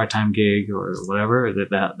they have a part-time gig or whatever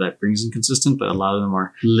that brings in consistent. But a lot of them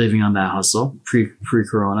are living on that hustle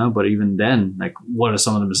pre-corona. But even then, like, what are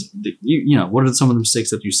some of the what are some of the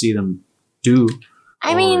mistakes that you see them do?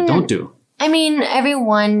 Don't do?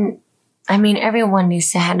 Everyone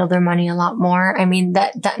needs to handle their money a lot more.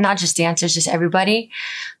 That not just dancers, just everybody.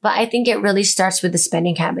 But I think it really starts with the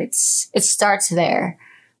spending habits. It starts there.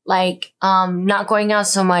 Like, not going out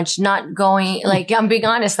so much, like, I'm being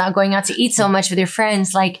honest, not going out to eat so much with your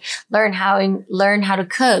friends, like learn how to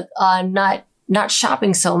cook, not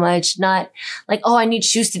shopping so much, not like, oh, I need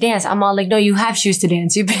shoes to dance. I'm all like, no, you have shoes to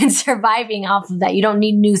dance. You've been surviving off of that. You don't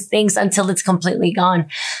need new things until it's completely gone.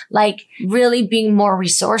 Like really being more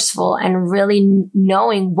resourceful and really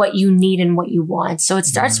knowing what you need and what you want. So it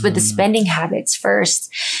starts with the spending habits first.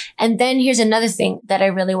 And then here's another thing that I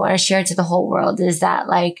really want to share to the whole world is that,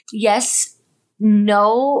 like, yes,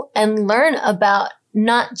 know and learn about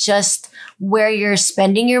not just where you're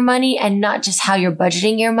spending your money and not just how you're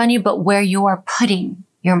budgeting your money, but where you are putting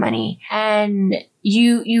your money. And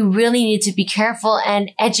you really need to be careful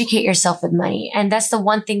and educate yourself with money. And that's the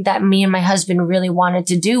one thing that me and my husband really wanted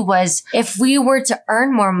to do was if we were to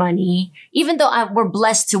earn more money, even though we're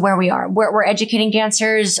blessed to where we are, we're educating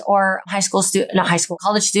dancers or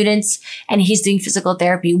college students, and he's doing physical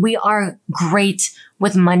therapy. We are great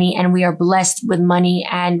with money and we are blessed with money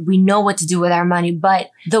and we know what to do with our money. But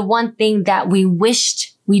the one thing that we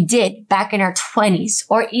wished we did back in our 20s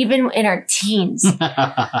or even in our teens,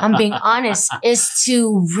 I'm being honest, is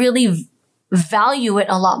to really value it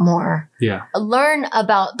a lot more. Yeah. Learn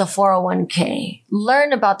about the 401k,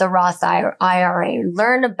 learn about the Roth IRA,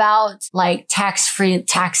 learn about like tax-free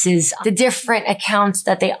taxes, the different accounts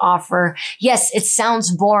that they offer. Yes, it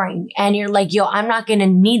sounds boring and you're like, yo, I'm not going to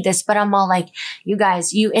need this, but I'm all like, you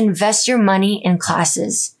guys, you invest your money in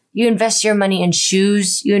classes. You invest your money in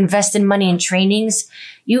shoes. You invest in money in trainings.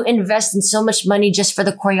 You invest in so much money just for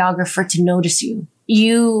the choreographer to notice you.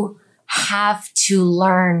 You have to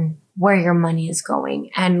learn where your money is going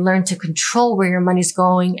and learn to control where your money is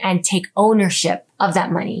going and take ownership of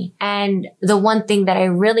that money. And the one thing that I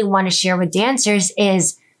really want to share with dancers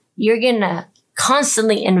is you're going to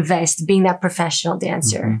constantly invest being that professional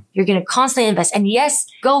dancer. Mm-hmm. You're going to constantly invest. And yes,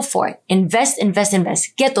 go for it. Invest.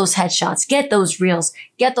 Get those headshots, get those reels,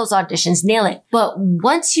 get those auditions, nail it. But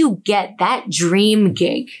once you get that dream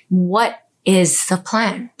gig, what is the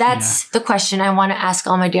plan? That's the question I want to ask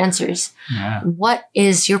all my dancers. Yeah. What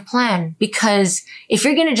is your plan? Because if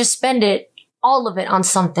you're going to just spend all of it on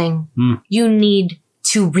something, you need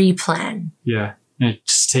to replan. Yeah.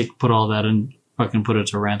 Just put all that in. Fucking put it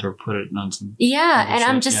to rent or put it on some. Yeah. And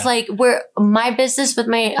I'm just like, my business with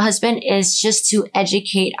my husband is just to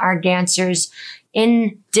educate our dancers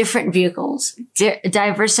in different vehicles,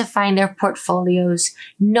 diversifying their portfolios,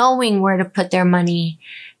 knowing where to put their money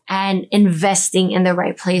and investing in the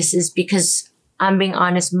right places. Because I'm being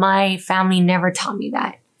honest, my family never taught me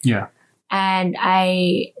that. Yeah. And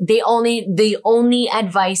the only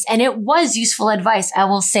advice, and it was useful advice, I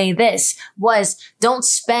will say this, was don't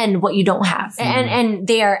spend what you don't have. And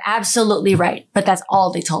they are absolutely right. But that's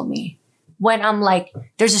all they told me. When I'm like,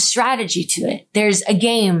 there's a strategy to it. There's a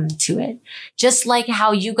game to it. Just like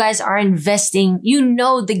how you guys are investing, you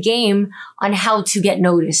know the game on how to get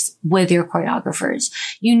noticed with your choreographers.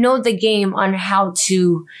 You know the game on how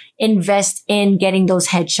to invest in getting those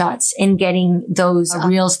headshots and getting those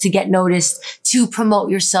reels to get noticed, to promote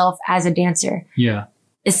yourself as a dancer. Yeah.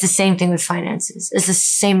 It's the same thing with finances. It's the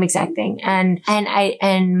same exact thing. And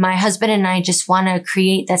my husband and I just want to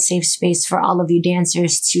create that safe space for all of you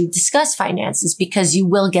dancers to discuss finances, because you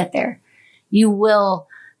will get there. You will,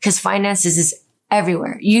 because finances is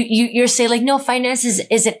everywhere. You're saying like, no, finances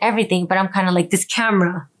isn't everything, but I'm kind of like this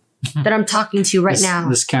camera that I'm talking to right now.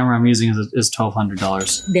 This camera I'm using is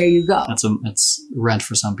 $1,200. There you go. It's rent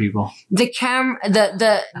for some people. The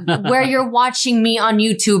the where you're watching me on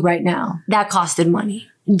YouTube right now, that costed money.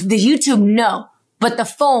 The YouTube, no. But the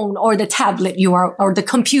phone or the tablet or the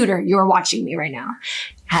computer you are watching me right now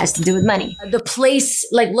has to do with money. The place,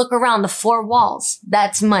 like look around, the 4 walls,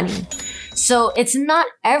 that's money. So it's not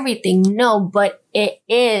everything, no, but it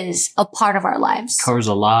is a part of our lives. Covers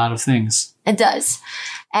a lot of things. It does.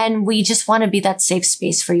 And we just want to be that safe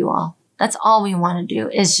space for you all. That's all we want to do,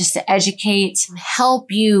 is just to educate,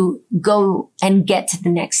 help you go and get to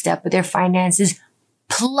the next step with your finances,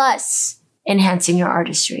 plus enhancing your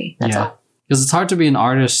artistry. That's all. Because it's hard to be an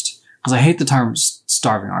artist, because I hate the term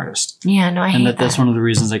starving artist. Yeah, no, I hate that. That's one of the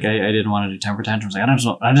reasons like I didn't want to do Temper Tantrums. Like,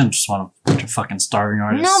 I didn't just want a bunch of fucking starving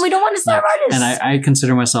artists. No, we don't want to starve artists. And I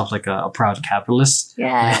consider myself like a proud capitalist.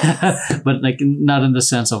 Yeah. But like not in the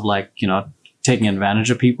sense of like, you know, taking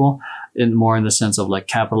advantage of people, more in the sense of like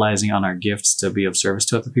capitalizing on our gifts to be of service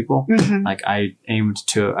to other people. Mm-hmm. Like I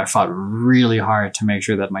fought really hard to make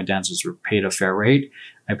sure that my dancers were paid a fair rate.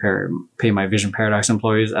 I pay my Vision Paradox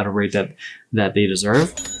employees at a rate that they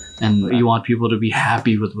deserve. And you want people to be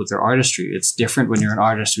happy with their artistry. It's different when you're an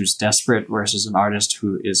artist who's desperate versus an artist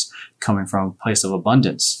who is coming from a place of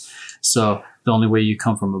abundance. So the only way you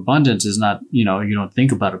come from abundance is not, you know, you don't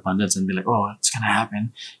think about abundance and be like, oh, it's going to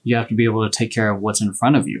happen. You have to be able to take care of what's in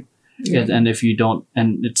front of you. Yeah. And if you don't,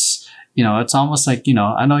 and it's, you know, it's almost like, you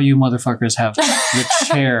know, I know you motherfuckers have the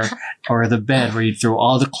chair or the bed where you throw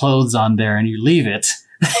all the clothes on there and you leave it.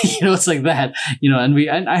 You know, it's like that, you know,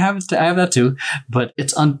 and I have that too, but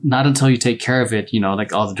it's not until you take care of it, you know,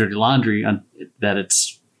 like all the dirty laundry that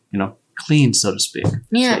it's, you know, clean, so to speak.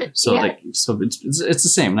 Yeah. So it's the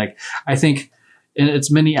same. Like, I think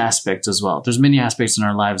it's many aspects as well. There's many aspects in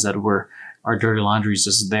our lives that our dirty laundry is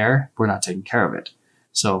just there. We're not taking care of it.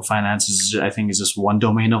 So finances, I think, is just one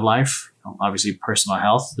domain of life. Obviously, personal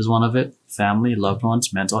health is one of it. Family, loved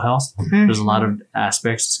ones, mental health. Mm-hmm. There's a lot of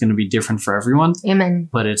aspects. It's going to be different for everyone. Amen.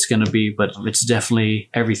 But it's definitely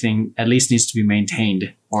everything at least needs to be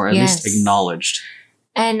maintained or at least acknowledged.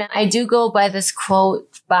 And I do go by this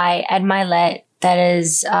quote by Ed Milet that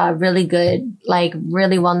is really good, like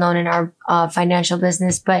really well known in our financial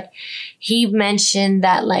business. But he mentioned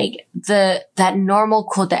that like that normal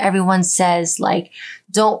quote that everyone says, like,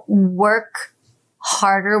 don't work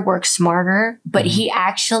harder, work smarter. But he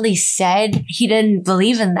actually said he didn't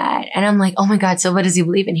believe in that. And I'm like, oh my God, so what does he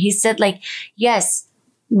believe in? He said like, yes,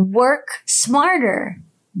 work smarter,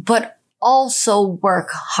 but also work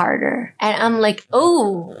harder. And I'm like,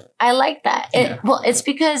 oh, I like that. Well, it's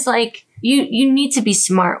because like you need to be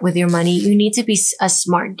smart with your money. You need to be a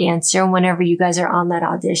smart dancer whenever you guys are on that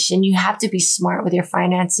audition. You have to be smart with your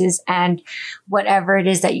finances and whatever it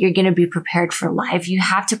is that you're going to be prepared for life. You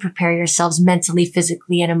have to prepare yourselves mentally,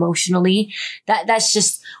 physically, and emotionally. That's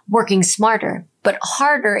just working smarter. But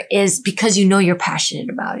harder is because you know you're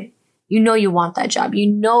passionate about it. You know you want that job.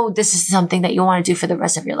 You know this is something that you want to do for the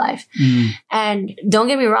rest of your life. Mm. And don't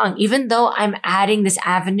get me wrong, even though I'm adding this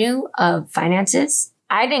avenue of finances,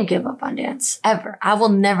 I didn't give up on dance ever. I will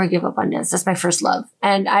never give up on dance. That's my first love.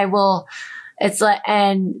 And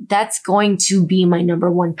and that's going to be my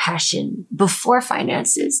number one passion before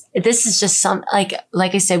finances. This is just like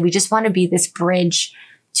I said, we just want to be this bridge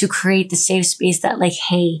to create the safe space that like,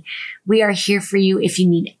 hey, we are here for you if you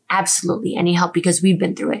need absolutely any help because we've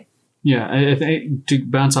been through it. Yeah, I think to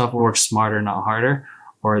bounce off work smarter, not harder,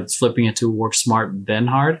 or it's flipping it to work smart, then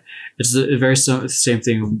hard. It's the very same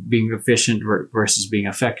thing, being efficient versus being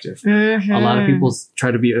effective. Mm-hmm. A lot of people try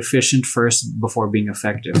to be efficient first before being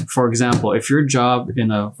effective. For example, if your job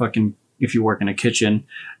if you work in a kitchen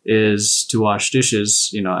is to wash dishes,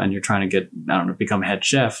 you know, and you're trying to become head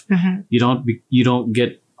chef, mm-hmm. you don't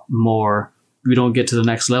get to the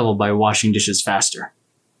next level by washing dishes faster.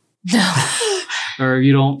 No. Or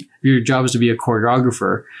your job is to be a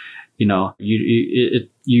choreographer, you know,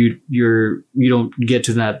 you don't get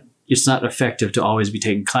to that. It's not effective to always be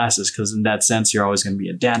taking classes because in that sense, you're always going to be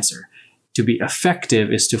a dancer. To be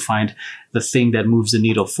effective is to find the thing that moves the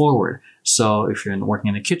needle forward. So if you're working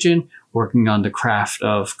in the kitchen, working on the craft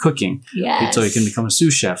of cooking, so you can become a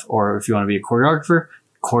sous chef, or if you want to be a choreographer,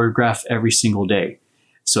 choreograph every single day.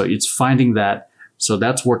 So it's finding that. So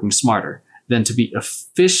that's working smarter. Then to be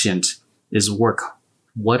efficient is work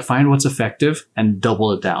find what's effective and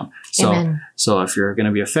double it down. Amen. So if you're going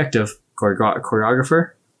to be effective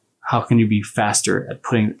choreographer, how can you be faster at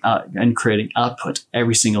putting out and creating output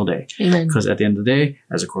every single day? Amen. Because at the end of the day,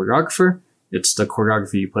 as a choreographer, it's the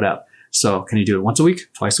choreography you put out. So can you do it once a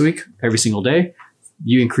week, twice a week, every single day?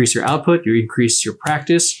 You increase your output, you increase your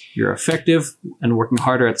practice, you're effective and working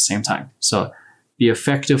harder at the same time. So be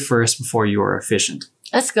effective first before you are efficient.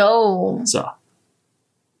 Let's go. So.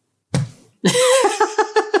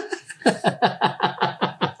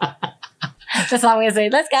 That's all I'm gonna say.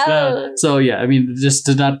 Let's go. So yeah, I mean, just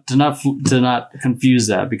to not confuse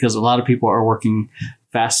that, because a lot of people are working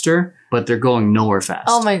faster, but they're going nowhere fast.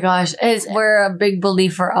 Oh my gosh, we're a big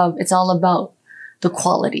believer of it's all about the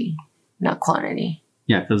quality, not quantity.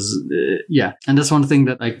 Yeah, because and that's one thing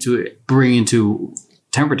that I like to bring into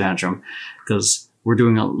Temper Tantrum, because we're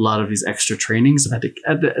doing a lot of these extra trainings. I think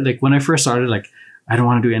like when I first started, like I don't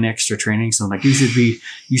want to do any extra trainings. So I'm like, you should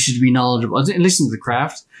be knowledgeable, at least in the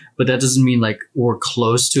craft. But that doesn't mean like we're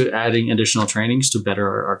close to adding additional trainings to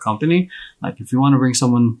better our company. Like if you want to bring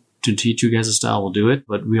someone to teach you guys a style, we'll do it.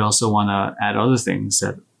 But we also want to add other things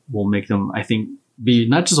that will make them, I think, be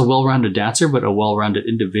not just a well-rounded dancer, but a well-rounded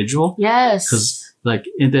individual. Yes. Because like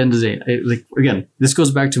at the end of the day, like again, this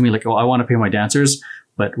goes back to me like, oh, I want to pay my dancers,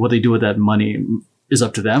 but what they do with that money is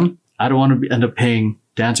up to them. I don't want to end up paying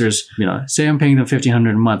dancers, say I'm paying them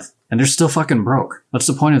 $1,500 a month and they're still fucking broke. What's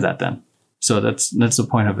the point of that then? So that's the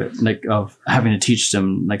point of it, like of having to teach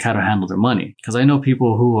them like how to handle their money. Because I know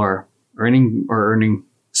people who are earning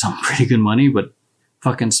some pretty good money, but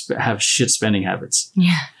fucking have shit spending habits.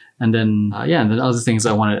 Yeah. And then and then other things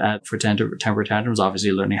I want to add for Temper Tantrum is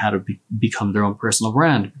obviously learning how to become their own personal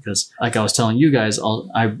brand. Because like I was telling you guys,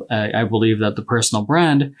 I believe that the personal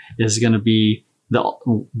brand is going to be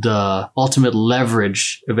the ultimate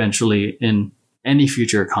leverage eventually in any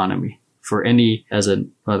future economy. For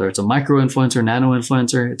whether it's a micro influencer, nano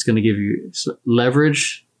influencer, it's going to give you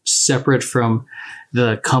leverage separate from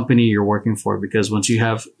the company you're working for. Because if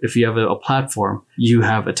you have a platform, you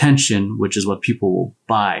have attention, which is what people will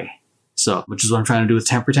buy. So, which is what I'm trying to do with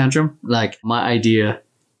Temper Tantrum. Like my idea,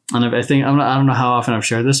 and I think, I don't know how often I've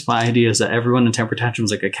shared this. My idea is that everyone in Temper Tantrum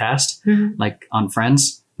is like a cast, like on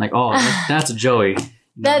Friends. Like, oh, that's a Joey.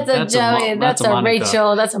 That's a Joey. That's a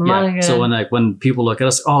Rachel. That's a Monica. Yeah. So when people look at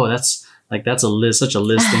us, oh, that's a Liz, such a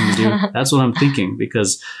Liz thing to do. That's what I'm thinking,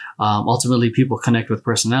 because ultimately people connect with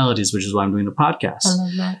personalities, which is why I'm doing the podcast. I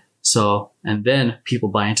love that. So, and then people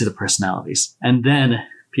buy into the personalities, and then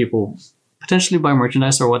people potentially buy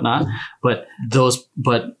merchandise or whatnot. But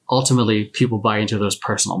ultimately people buy into those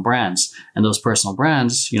personal brands, and those personal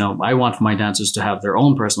brands, I want my dancers to have their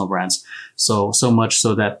own personal brands. So much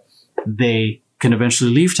so that they can eventually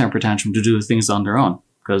leave Temper Tantrum to do things on their own,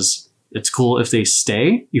 because it's cool if they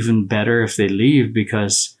stay, even better if they leave,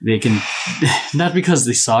 because they can, not because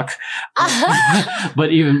they suck, but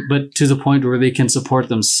to the point where they can support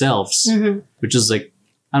themselves, which is like,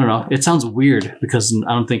 I don't know. It sounds weird because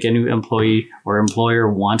I don't think any employee or employer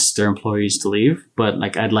wants their employees to leave, but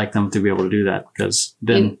like I'd like them to be able to do that, because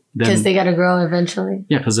then they got to grow eventually.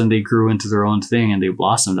 Yeah, because then they grew into their own thing and they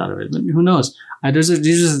blossomed out of it. But who knows?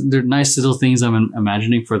 They're nice little things I'm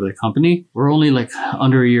imagining for the company. We're only like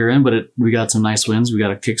under a year in, but we got some nice wins. We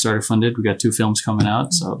got a Kickstarter funded. We got 2 films coming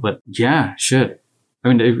out. So, but yeah, shit.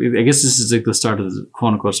 I mean, I guess this is like the start of the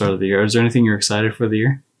quote unquote start of the year. Is there anything you're excited for the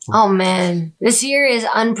year? Oh man, this year is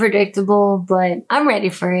unpredictable, but I'm ready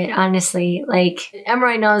for it, honestly. Like,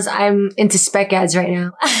 Emroy knows I'm into spec ads right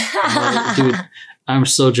now. Dude, I'm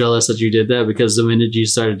so jealous that you did that, because the minute you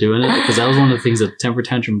started doing it, because that was one of the things that Temper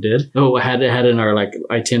Tantrum did. Oh, I had in our like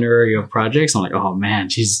itinerary of projects. I'm like, oh man,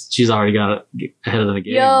 she's already got it ahead of the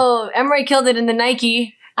game. Yo, Emroy killed it in the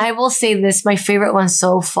Nike. I will say this, my favorite one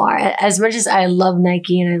so far. As much as I love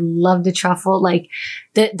Nike and I love the truffle, like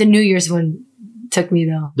the New Year's one took me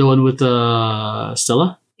though. The one with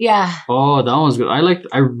Stella? Yeah. Oh, that one's good.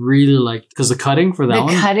 I really liked, because the cutting for that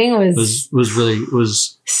one. The cutting was really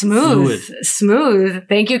smooth.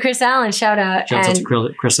 Thank you, Chris Allen. Shout out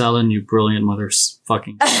to Chris Allen, you brilliant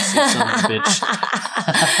fucking son of a bitch.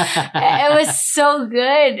 It was so good.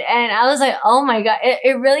 And I was like, oh my God.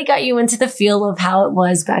 It really got you into the feel of how it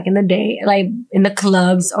was back in the day, like in the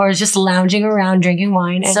clubs or just lounging around drinking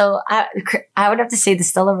wine. And so I would have to say the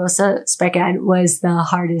Stella Rosa spec ad was the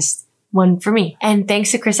hardest one for me. And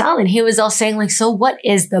thanks to Chris Allen, he was all saying like, so what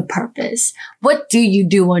is the purpose? What do you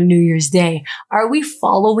do on New Year's Day? Are we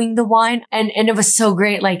following the wine? And it was so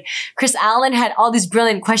great. Like, Chris Allen had all these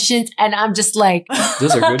brilliant questions, and I'm just like,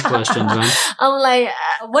 those are good questions, man. I'm like,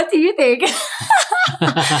 what do you think?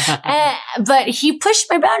 But he pushed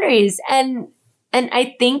my boundaries, and And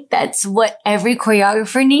I think that's what every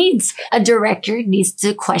choreographer needs. A director needs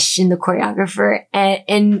to question the choreographer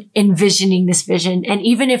and envisioning this vision. And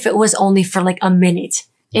even if it was only for like a minute,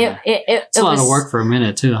 it's a lot of work for a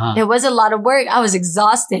minute too, huh? It was a lot of work. I was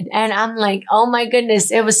exhausted and I'm like, oh my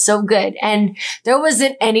goodness, it was so good. And there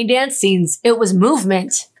wasn't any dance scenes. It was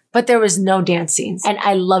movement, but there was no dance scenes. And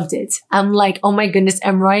I loved it. I'm like, oh my goodness,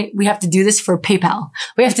 Emroy, we have to do this for PayPal.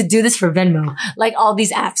 We have to do this for Venmo. Like all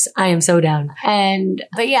these apps. I am so down.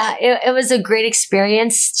 But yeah, it was a great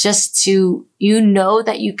experience just to,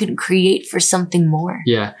 that you can create for something more.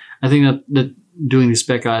 Yeah. I think that doing these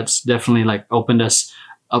spec ads definitely like opened us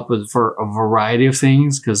up for a variety of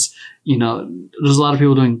things. Cause, there's a lot of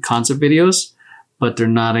people doing concept videos, but they're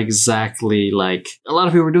not exactly like a lot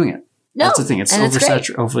of people are doing it. No, that's the thing. It's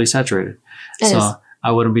overly saturated.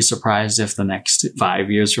 I wouldn't be surprised if the next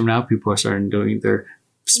 5 years from now, people are starting doing their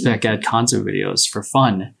spec ad concept videos for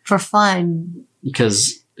fun. For fun.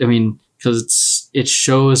 Because it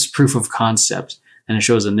shows proof of concept and it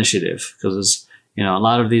shows initiative. Because, a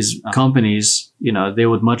lot of these companies, they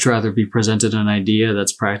would much rather be presented an idea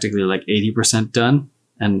that's practically like 80% done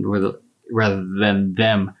and rather than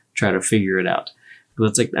them try to figure it out.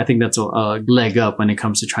 I think that's a leg up when it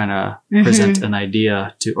comes to trying to present an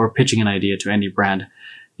idea or pitching an idea to any brand.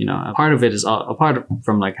 A part of it is apart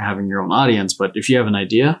from like having your own audience, but if you have an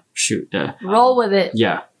idea, shoot, roll with it.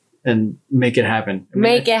 Yeah. And make it happen.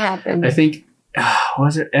 Make it happen. I think,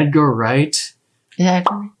 was it Edgar Wright? Yeah.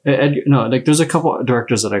 There's a couple of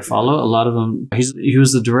directors that I follow. A lot of them, he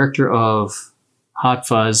was the director of Hot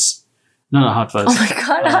Fuzz. No, not Hot Fuzz. Oh my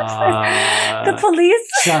God, Hot Fuzz. The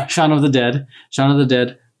Police. Shaun of the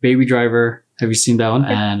Dead, Baby Driver. Have you seen that one?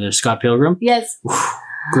 And Scott Pilgrim. Yes.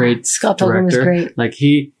 Great. Scott Pilgrim was great. Like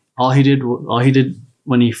all he did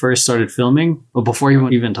when he first started filming, or before he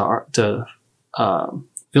went even to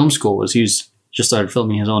film school, was he just started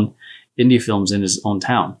filming his own indie films in his own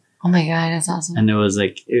town. Oh my God, that's awesome. And it was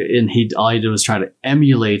like, all he did was try to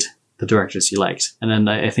emulate the directors he liked. And then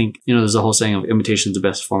I think, there's a whole saying of imitation is the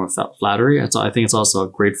best form of flattery. I think it's also a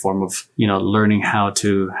great form of, learning how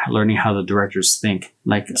the directors think.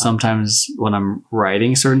 Like sometimes when I'm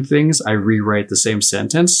writing certain things, I rewrite the same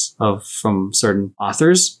sentence from certain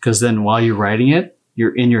authors. Cause then while you're writing it,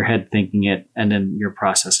 you're in your head thinking it and then you're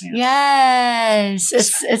processing it. Yes.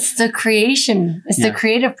 It's the creation. It's the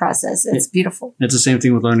creative process. It's beautiful. It's the same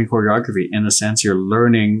thing with learning choreography. In a sense, you're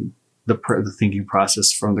learning the thinking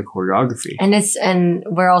process from the choreography. And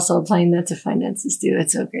we're also applying that to finances too.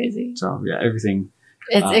 It's so crazy. So yeah, everything.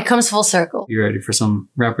 It comes full circle. You ready for some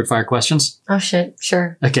rapid fire questions? Oh shit.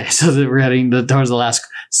 Sure. Okay. So we're heading towards the last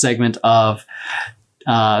segment of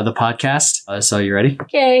the podcast. So you ready?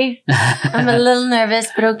 Okay. I'm a little nervous,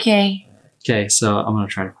 but okay. Okay. So I'm going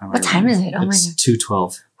to try to find what time is it? Oh my God. It's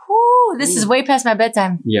 2:12. Whoo, this is way past my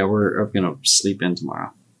bedtime. Yeah. We're going to sleep in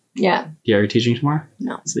tomorrow. Yeah. Yeah, are you teaching tomorrow?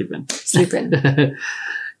 No. Sleep in. Sleep in.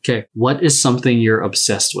 Okay. What is something you're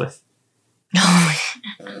obsessed with?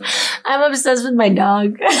 I'm obsessed with my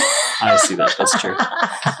dog. I see that. That's true.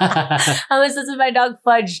 I'm obsessed with my dog,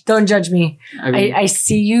 Fudge. Don't judge me. I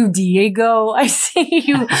see you, Diego. I see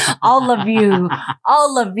you. All of you.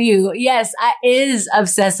 All of you. Yes, I is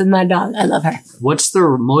obsessed with my dog. I love her. What's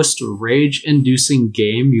the most rage-inducing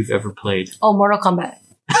game you've ever played? Oh, Mortal Kombat.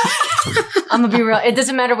 I'm gonna be real. It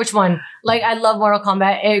doesn't matter which one. Like, I love Mortal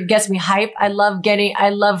Kombat. It gets me hype. I love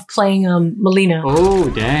playing Melina. Oh,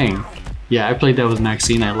 dang. Yeah, I played that with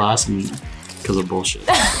Maxine. I lost because of bullshit.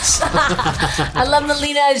 I love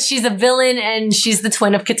Melina. She's a villain and she's the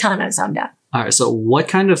twin of Kitana, so I'm down. All right. So what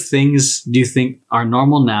kind of things do you think are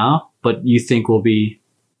normal now, but you think will be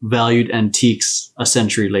valued antiques a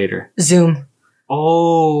century later? Zoom.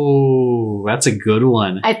 Oh, that's a good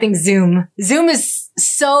one. I think Zoom. Zoom is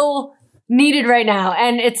so needed right now.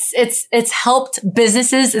 And it's helped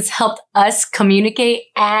businesses. It's helped us communicate,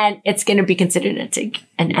 and it's going to be considered an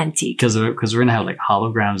antique. Because we're going to have like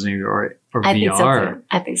holograms or I VR.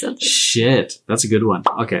 I think so too. Shit. That's a good one.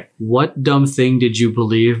 Okay. What dumb thing did you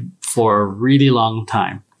believe for a really long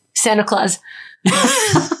time? Santa Claus. I'm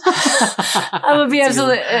gonna be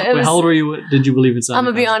absolutely. Wait, how old were you? Did you believe in Santa Claus? I'm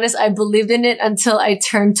gonna be honest. I believed in it until I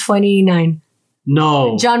turned 29.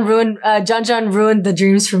 No. John ruined the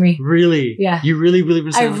dreams for me. Really? Yeah. You really believed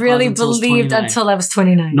in Santa Claus? I really believed until I was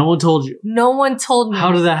 29. No one told you? No one told me.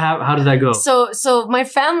 How did that happen? How did that go? So my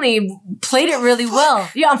family played it really well.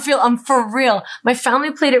 Yeah, I'm for real. My family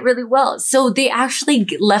played it really well. So they actually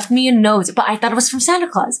left me a note, but I thought it was from Santa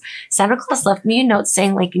Claus. Santa Claus left me a note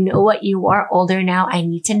saying, like, you know what? You are older now. I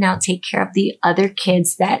need to now take care of the other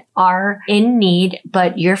kids that are in need,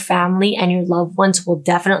 but your family and your loved ones will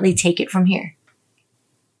definitely take it from here.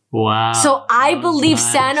 Wow. So I That was believe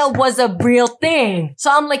nice. Santa was a real thing.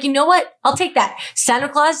 So I'm like, you know what? I'll take that. Santa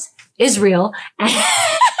Claus is real.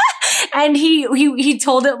 And he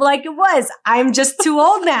told it like it was. I'm just too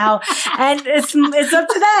old now, and it's up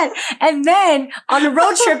to that. And then on a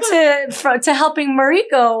road trip to helping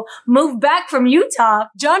Mariko move back from Utah,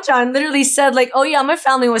 John literally said like, "Oh yeah, my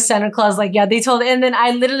family was Santa Claus." Like, yeah, they told. And then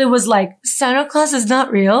I literally was like, "Santa Claus is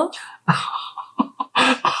not real."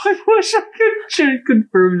 I wish I could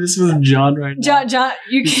confirm this was John right now. John,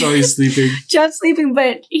 He's probably sleeping. John's sleeping,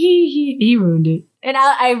 but he ruined it. And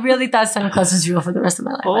I really thought Santa Claus was real for the rest of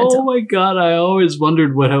my life. Oh my god! I always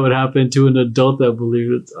wondered what would happen to an adult that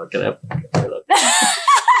believed it. Okay,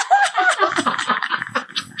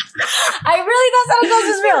 I really thought Santa Claus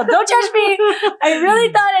was real. Don't judge me. I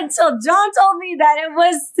really thought until John told me that it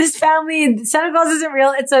was his family. Santa Claus isn't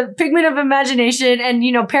real. It's a figment of imagination. And,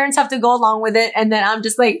 you know, parents have to go along with it. And then I'm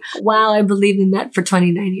just like, wow, I believed in that for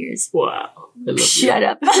 29 years. Wow. I love Shut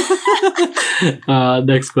up.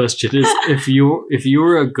 Next question is: if you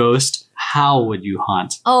were a ghost, how would you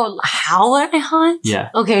haunt? Oh, how would I haunt?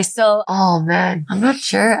 Yeah. Okay, so, oh man, I'm not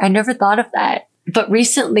sure. I never thought of that. But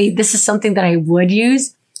recently, this is something that I would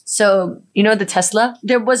use. So, you know, the Tesla?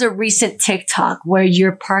 There was a recent TikTok where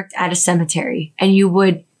you're parked at a cemetery and you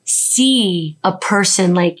would see a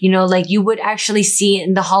person, like, you know, like you would actually see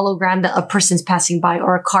in the hologram that a person's passing by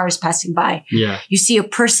or a car is passing by. Yeah. You see a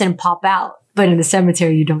person pop out, but in the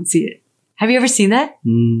cemetery, you don't see it. Have you ever seen that?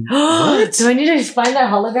 What? Do I need to find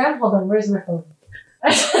that hologram? Hold on, where's my phone? I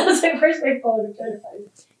was like, where's my phone? I'm trying to find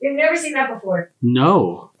it. You've never seen that before.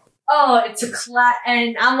 No. Oh, it's a class,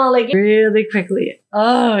 and I'm gonna like really quickly.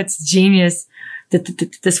 Oh, it's genius.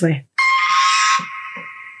 This way.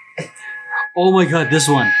 Oh my god, this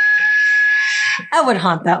one. I would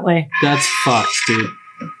haunt that way. That's fucked, dude.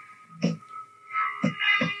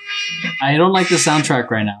 I don't like the soundtrack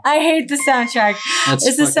right now. I hate the soundtrack. That's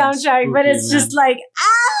It's the fucking soundtrack, but spooky, it's man. just like,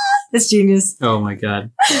 it's genius. Oh my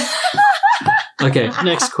god. Okay,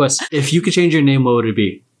 next question. If you could change your name, what would it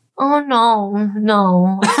be? Oh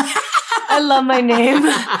no. I love my name.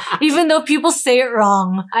 Even though people say it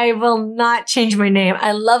wrong, I will not change my name.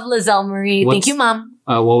 I love Lizelle Marie. Thank you, Mom.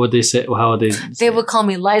 What would they say? How would they? They would call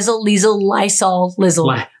me Lizel, Liesel, Lysol,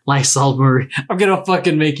 Lizzle. Lysol Marie. I'm gonna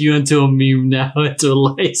fucking make you into a meme now. Into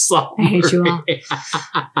Lysol. I hate you all. Marie.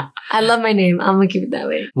 I love my name. I'm gonna keep it that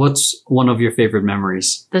way. What's one of your favorite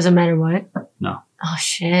memories? Doesn't matter what. No. Oh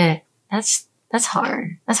shit. That's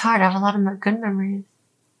hard. That's hard. I have a lot of good memories.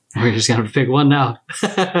 We're just gonna have to pick one now.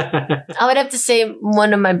 I would have to say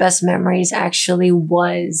one of my best memories actually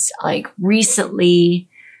was like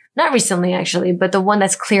not recently actually, but the one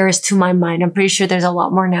that's clearest to my mind. I'm pretty sure there's a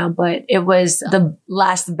lot more now, but it was the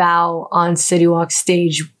last bow on City Walk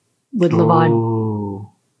stage with Lavad.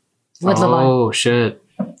 Oh. With Lavad. Oh shit.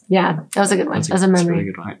 Yeah, that was a good one. That was a That's memory.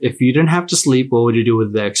 really good one. If you didn't have to sleep, what would you do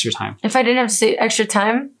with the extra time? If I didn't have to say extra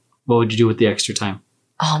time, What would you do with the extra time?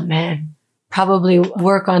 oh man, probably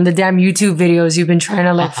work on the damn YouTube videos you've been trying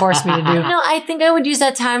to like force me to do. No, I think I would use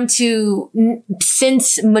that time to,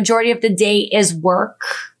 since majority of the day is work,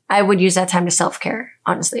 I would use that time to self-care.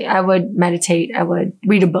 Honestly, I would meditate. I would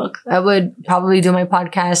read a book. I would probably do my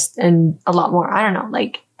podcast and a lot more. I don't know.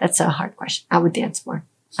 Like, that's a hard question. I would dance more.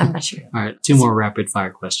 I'm not sure. All right, 2 more rapid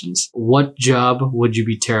fire questions. What job would you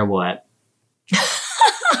be terrible at?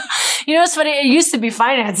 You know, it's funny. It used to be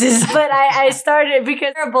finances, but I started because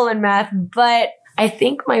I'm terrible in math. But I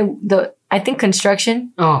think I think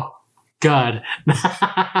construction. Oh, God.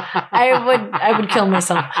 I would kill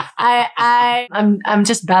myself. I'm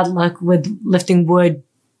just bad luck with lifting wood,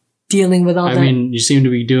 dealing with all that. I mean, you seem to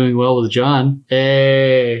be doing well with John.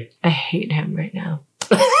 Hey. I hate him right now.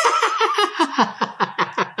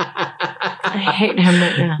 I hate him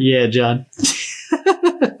right now. Yeah, John.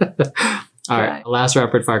 All right, last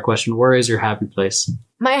rapid fire question. Where is your happy place?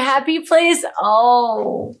 My happy place?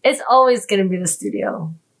 Oh, it's always going to be the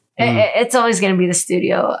studio. It's always going to be the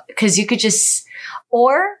studio because you could just,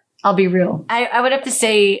 or I'll be real. I would have to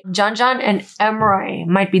say John and Emroy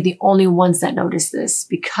might be the only ones that notice this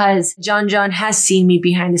because John has seen me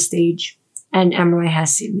behind the stage and Emroy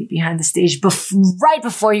has seen me behind the stage right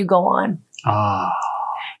before you go on. Oh.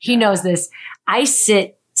 He knows this. I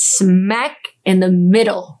sit smack in the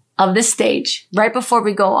middle of the stage right before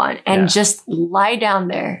we go on and just lie down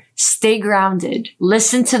there, stay grounded,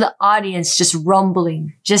 listen to the audience just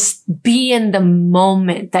rumbling, just be in the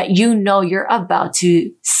moment that you know you're about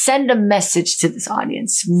to send a message to this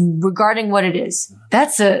audience regarding what it is.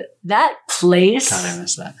 That place God, I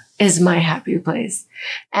miss that. is my happy place.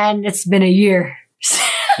 And it's been a year.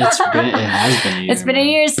 It has been a year. It's been a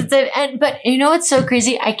year since but you know what's so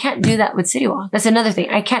crazy? I can't do that with City Walk. That's another thing.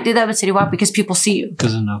 I can't do that with City Walk because people see you.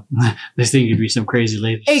 Because they think you'd be some crazy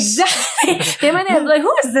lady. Exactly. They might be like,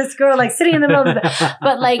 who is this girl like sitting in the middle of the...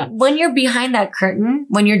 But like when you're behind that curtain,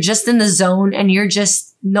 when you're just in the zone and you're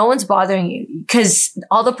just, no one's bothering you because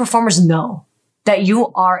all the performers know that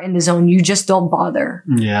you are in the zone. You just don't bother.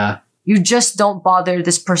 Yeah. You just don't bother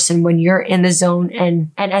this person when you're in the zone.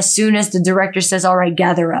 And as soon as the director says, all right,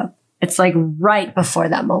 gather up, it's like right before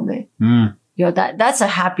that moment. You know, that's a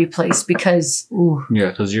happy place because, ooh. Yeah,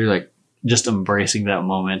 because you're like just embracing that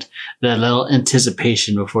moment, that little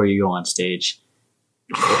anticipation before you go on stage.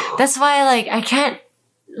 That's why, like, I can't,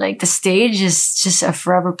 like, the stage is just a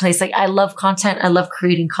forever place. Like, I love content. I love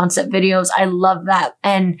creating concept videos. I love that.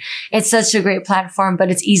 And it's such a great platform, but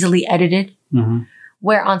it's easily edited. Mm-hmm.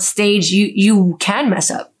 Where on stage, you can mess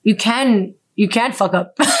up. You can fuck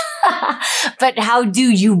up. But how do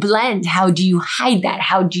you blend? How do you hide that?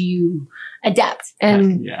 How do you adapt?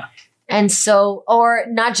 And yeah. And so, or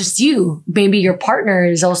not just you, maybe your partner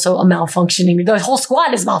is also a malfunctioning. The whole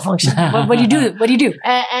squad is malfunctioning. What do you do? What do you do?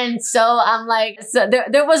 And so I'm like, so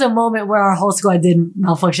there was a moment where our whole squad didn't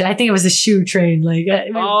malfunction. I think it was a shoe train. Like,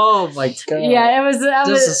 oh my God. Yeah, it was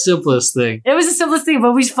just the simplest thing. It was the simplest thing,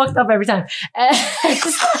 but we fucked up every time.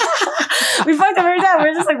 We fucked up every time.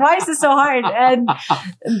 We're just like, why is this so hard?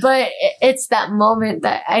 But it's that moment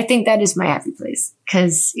that I think that is my happy place.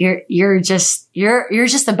 Cause you're just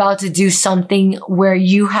about to do something where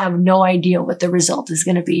you have no idea what the result is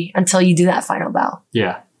going to be until you do that final bow.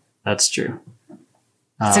 Yeah, that's true.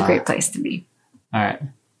 It's a great place to be. All right.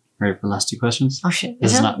 Ready for the last two questions? Oh shit.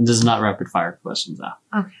 This is not rapid fire questions now.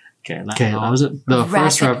 Okay. Okay. That was it. The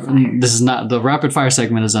first this is not the rapid fire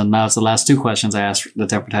segment is done now. It's the last two questions I asked the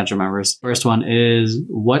Temper Tantrum members. First one is,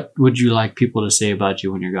 what would you like people to say about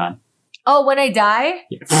you when you're gone? Oh, when I die?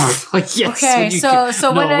 Yeah. Yes. Okay,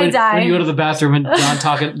 so when I die, when you go to the bathroom and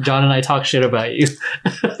John and I talk shit about you.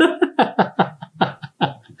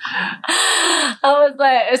 I was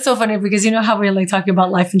like, it's so funny because you know how we're like talking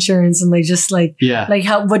about life insurance and like just like, yeah, like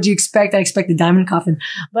what do you expect? I expect a diamond coffin,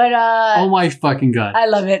 but oh my fucking God, I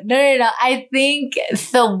love it. No. I think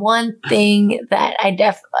the one thing that I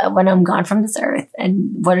when I'm gone from this earth,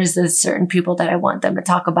 and what is the certain people that I want them to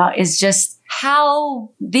talk about is just how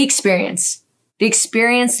the experience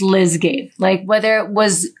Liz gave, like whether it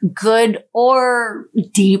was good or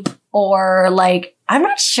deep or like, I'm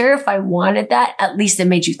not sure if I wanted that. At least it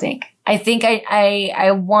made you think. I think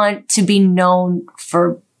I want to be known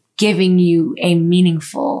for giving you a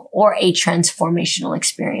meaningful or a transformational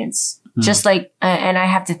experience. Just like, and I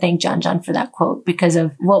have to thank John for that quote because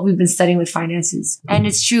of what we've been studying with finances. And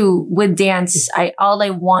it's true with dance. All I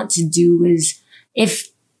want to do is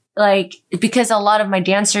because a lot of my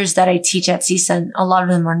dancers that I teach at CSUN, a lot of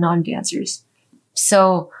them are non-dancers.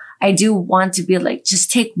 So I do want to be like,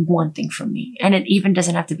 just take one thing from me. And it even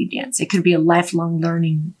doesn't have to be dance. It could be a lifelong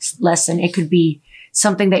learning lesson. It could be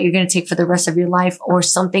something that you're going to take for the rest of your life, or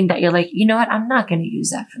something that you're like, you know what? I'm not going to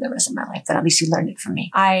use that for the rest of my life, but at least you learned it from me.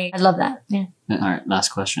 I love that. Yeah. All right. Last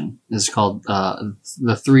question. This is called,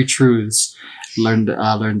 The Three Truths. Learned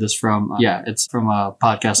this from, it's from a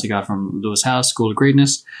podcast I got from Lewis House, School of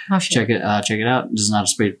Greatness. Oh, shit. Check it out. This is not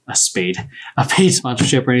a paid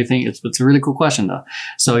sponsorship or anything. It's a really cool question though.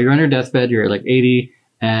 So you're on your deathbed, you're like 80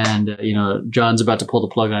 and, John's about to pull the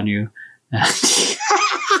plug on you.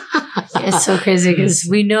 It's so crazy because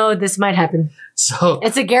we know this might happen. So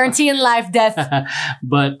it's a guarantee in life, death.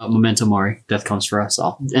 But memento mori, death comes for us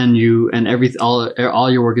all. And all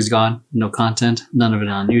your work is gone. No content, none of it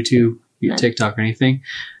on YouTube, TikTok or anything.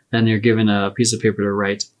 Then you're given a piece of paper to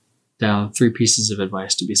write down 3 pieces of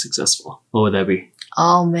advice to be successful. What would that be?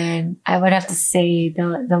 Oh man, I would have to say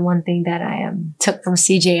the one thing that I took from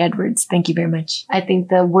CJ Edwards. Thank you very much. I think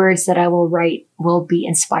the words that I will write will be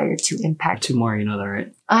inspired to impact. 2 more, you know that,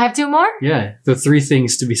 right? I have 2 more? Yeah, the 3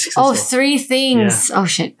 things to be successful. Oh, 3 things. Yeah. Oh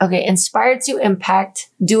shit. Okay, inspired to impact,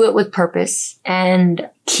 do it with purpose, and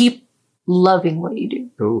keep loving what you do.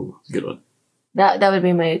 Oh, good one. That would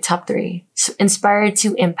be my top 3. So inspired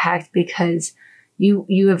to impact because you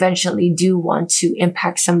eventually do want to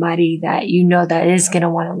impact somebody that you know that is going to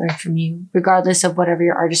want to learn from you, regardless of whatever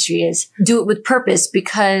your artistry is. Do it with purpose,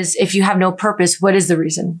 because if you have no purpose, what is the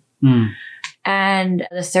reason? And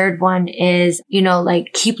the third one is,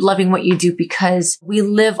 keep loving what you do, because we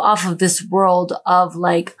live off of this world of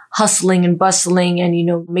like hustling and bustling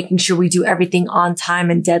and, making sure we do everything on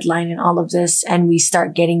time and deadline and all of this. And we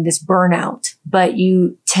start getting this burnout, but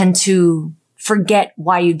you tend to forget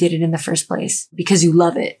why you did it in the first place because you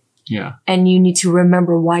love it. Yeah. And you need to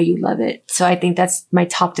remember why you love it. So I think that's my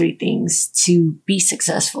top 3 things to be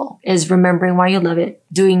successful is remembering why you love it,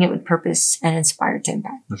 doing it with purpose, and inspired to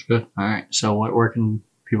impact. That's good. All right. So where can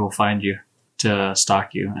people find you to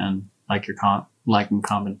stalk you and like your like and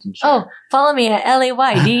comment and share? Oh, follow me at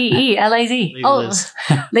LAYDEELIZ. Lady Oh, Liz.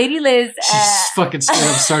 Lady Liz. She's fucking straight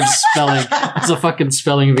up started spelling. It's a fucking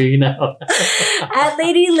spelling bee now. At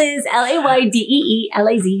Lady Liz,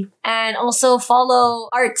 LAYDEELIZ. And also follow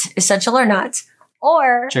Art, Essential or Not.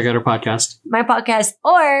 Or Check out our podcast. my podcast.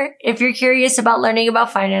 Or if you're curious about learning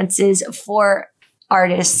about finances for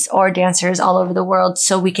artists or dancers all over the world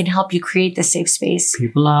so we can help you create the safe space.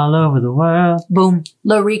 People all over the world. Boom.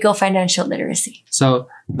 Lorico Financial Literacy. So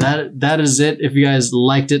that is it. If you guys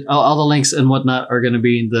liked it, all the links and whatnot are going to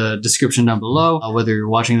be in the description down below. Whether you're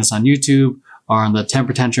watching this on YouTube or on the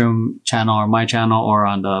Temper Tantrum channel or my channel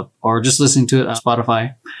or just listening to it on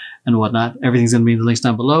Spotify and whatnot, everything's going to be in the links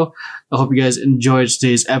down below. I hope you guys enjoyed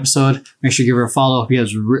today's episode. Make sure you give her a follow. If you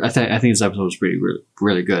guys, I think this episode was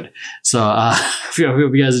really good. So I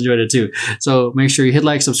hope you guys enjoyed it too. So make sure you hit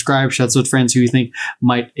like, subscribe, share this with friends who you think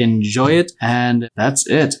might enjoy it. And that's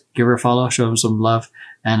it. Give her a follow, show them some love.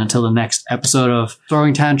 And until the next episode of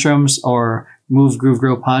Throwing Tantrums or Move, Groove,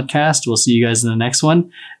 Grow podcast, we'll see you guys in the next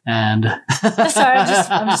one. And Sorry,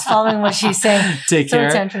 I'm just following what she's saying. Take So care.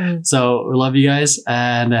 attention. So we love you guys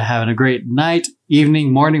and having a great night,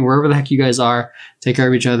 evening, morning, wherever the heck you guys are. Take care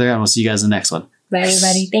of each other and we'll see you guys in the next one. Bye,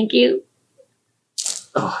 everybody. Thank you.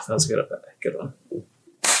 Oh, that was good. Good one.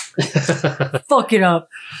 Fuck it up.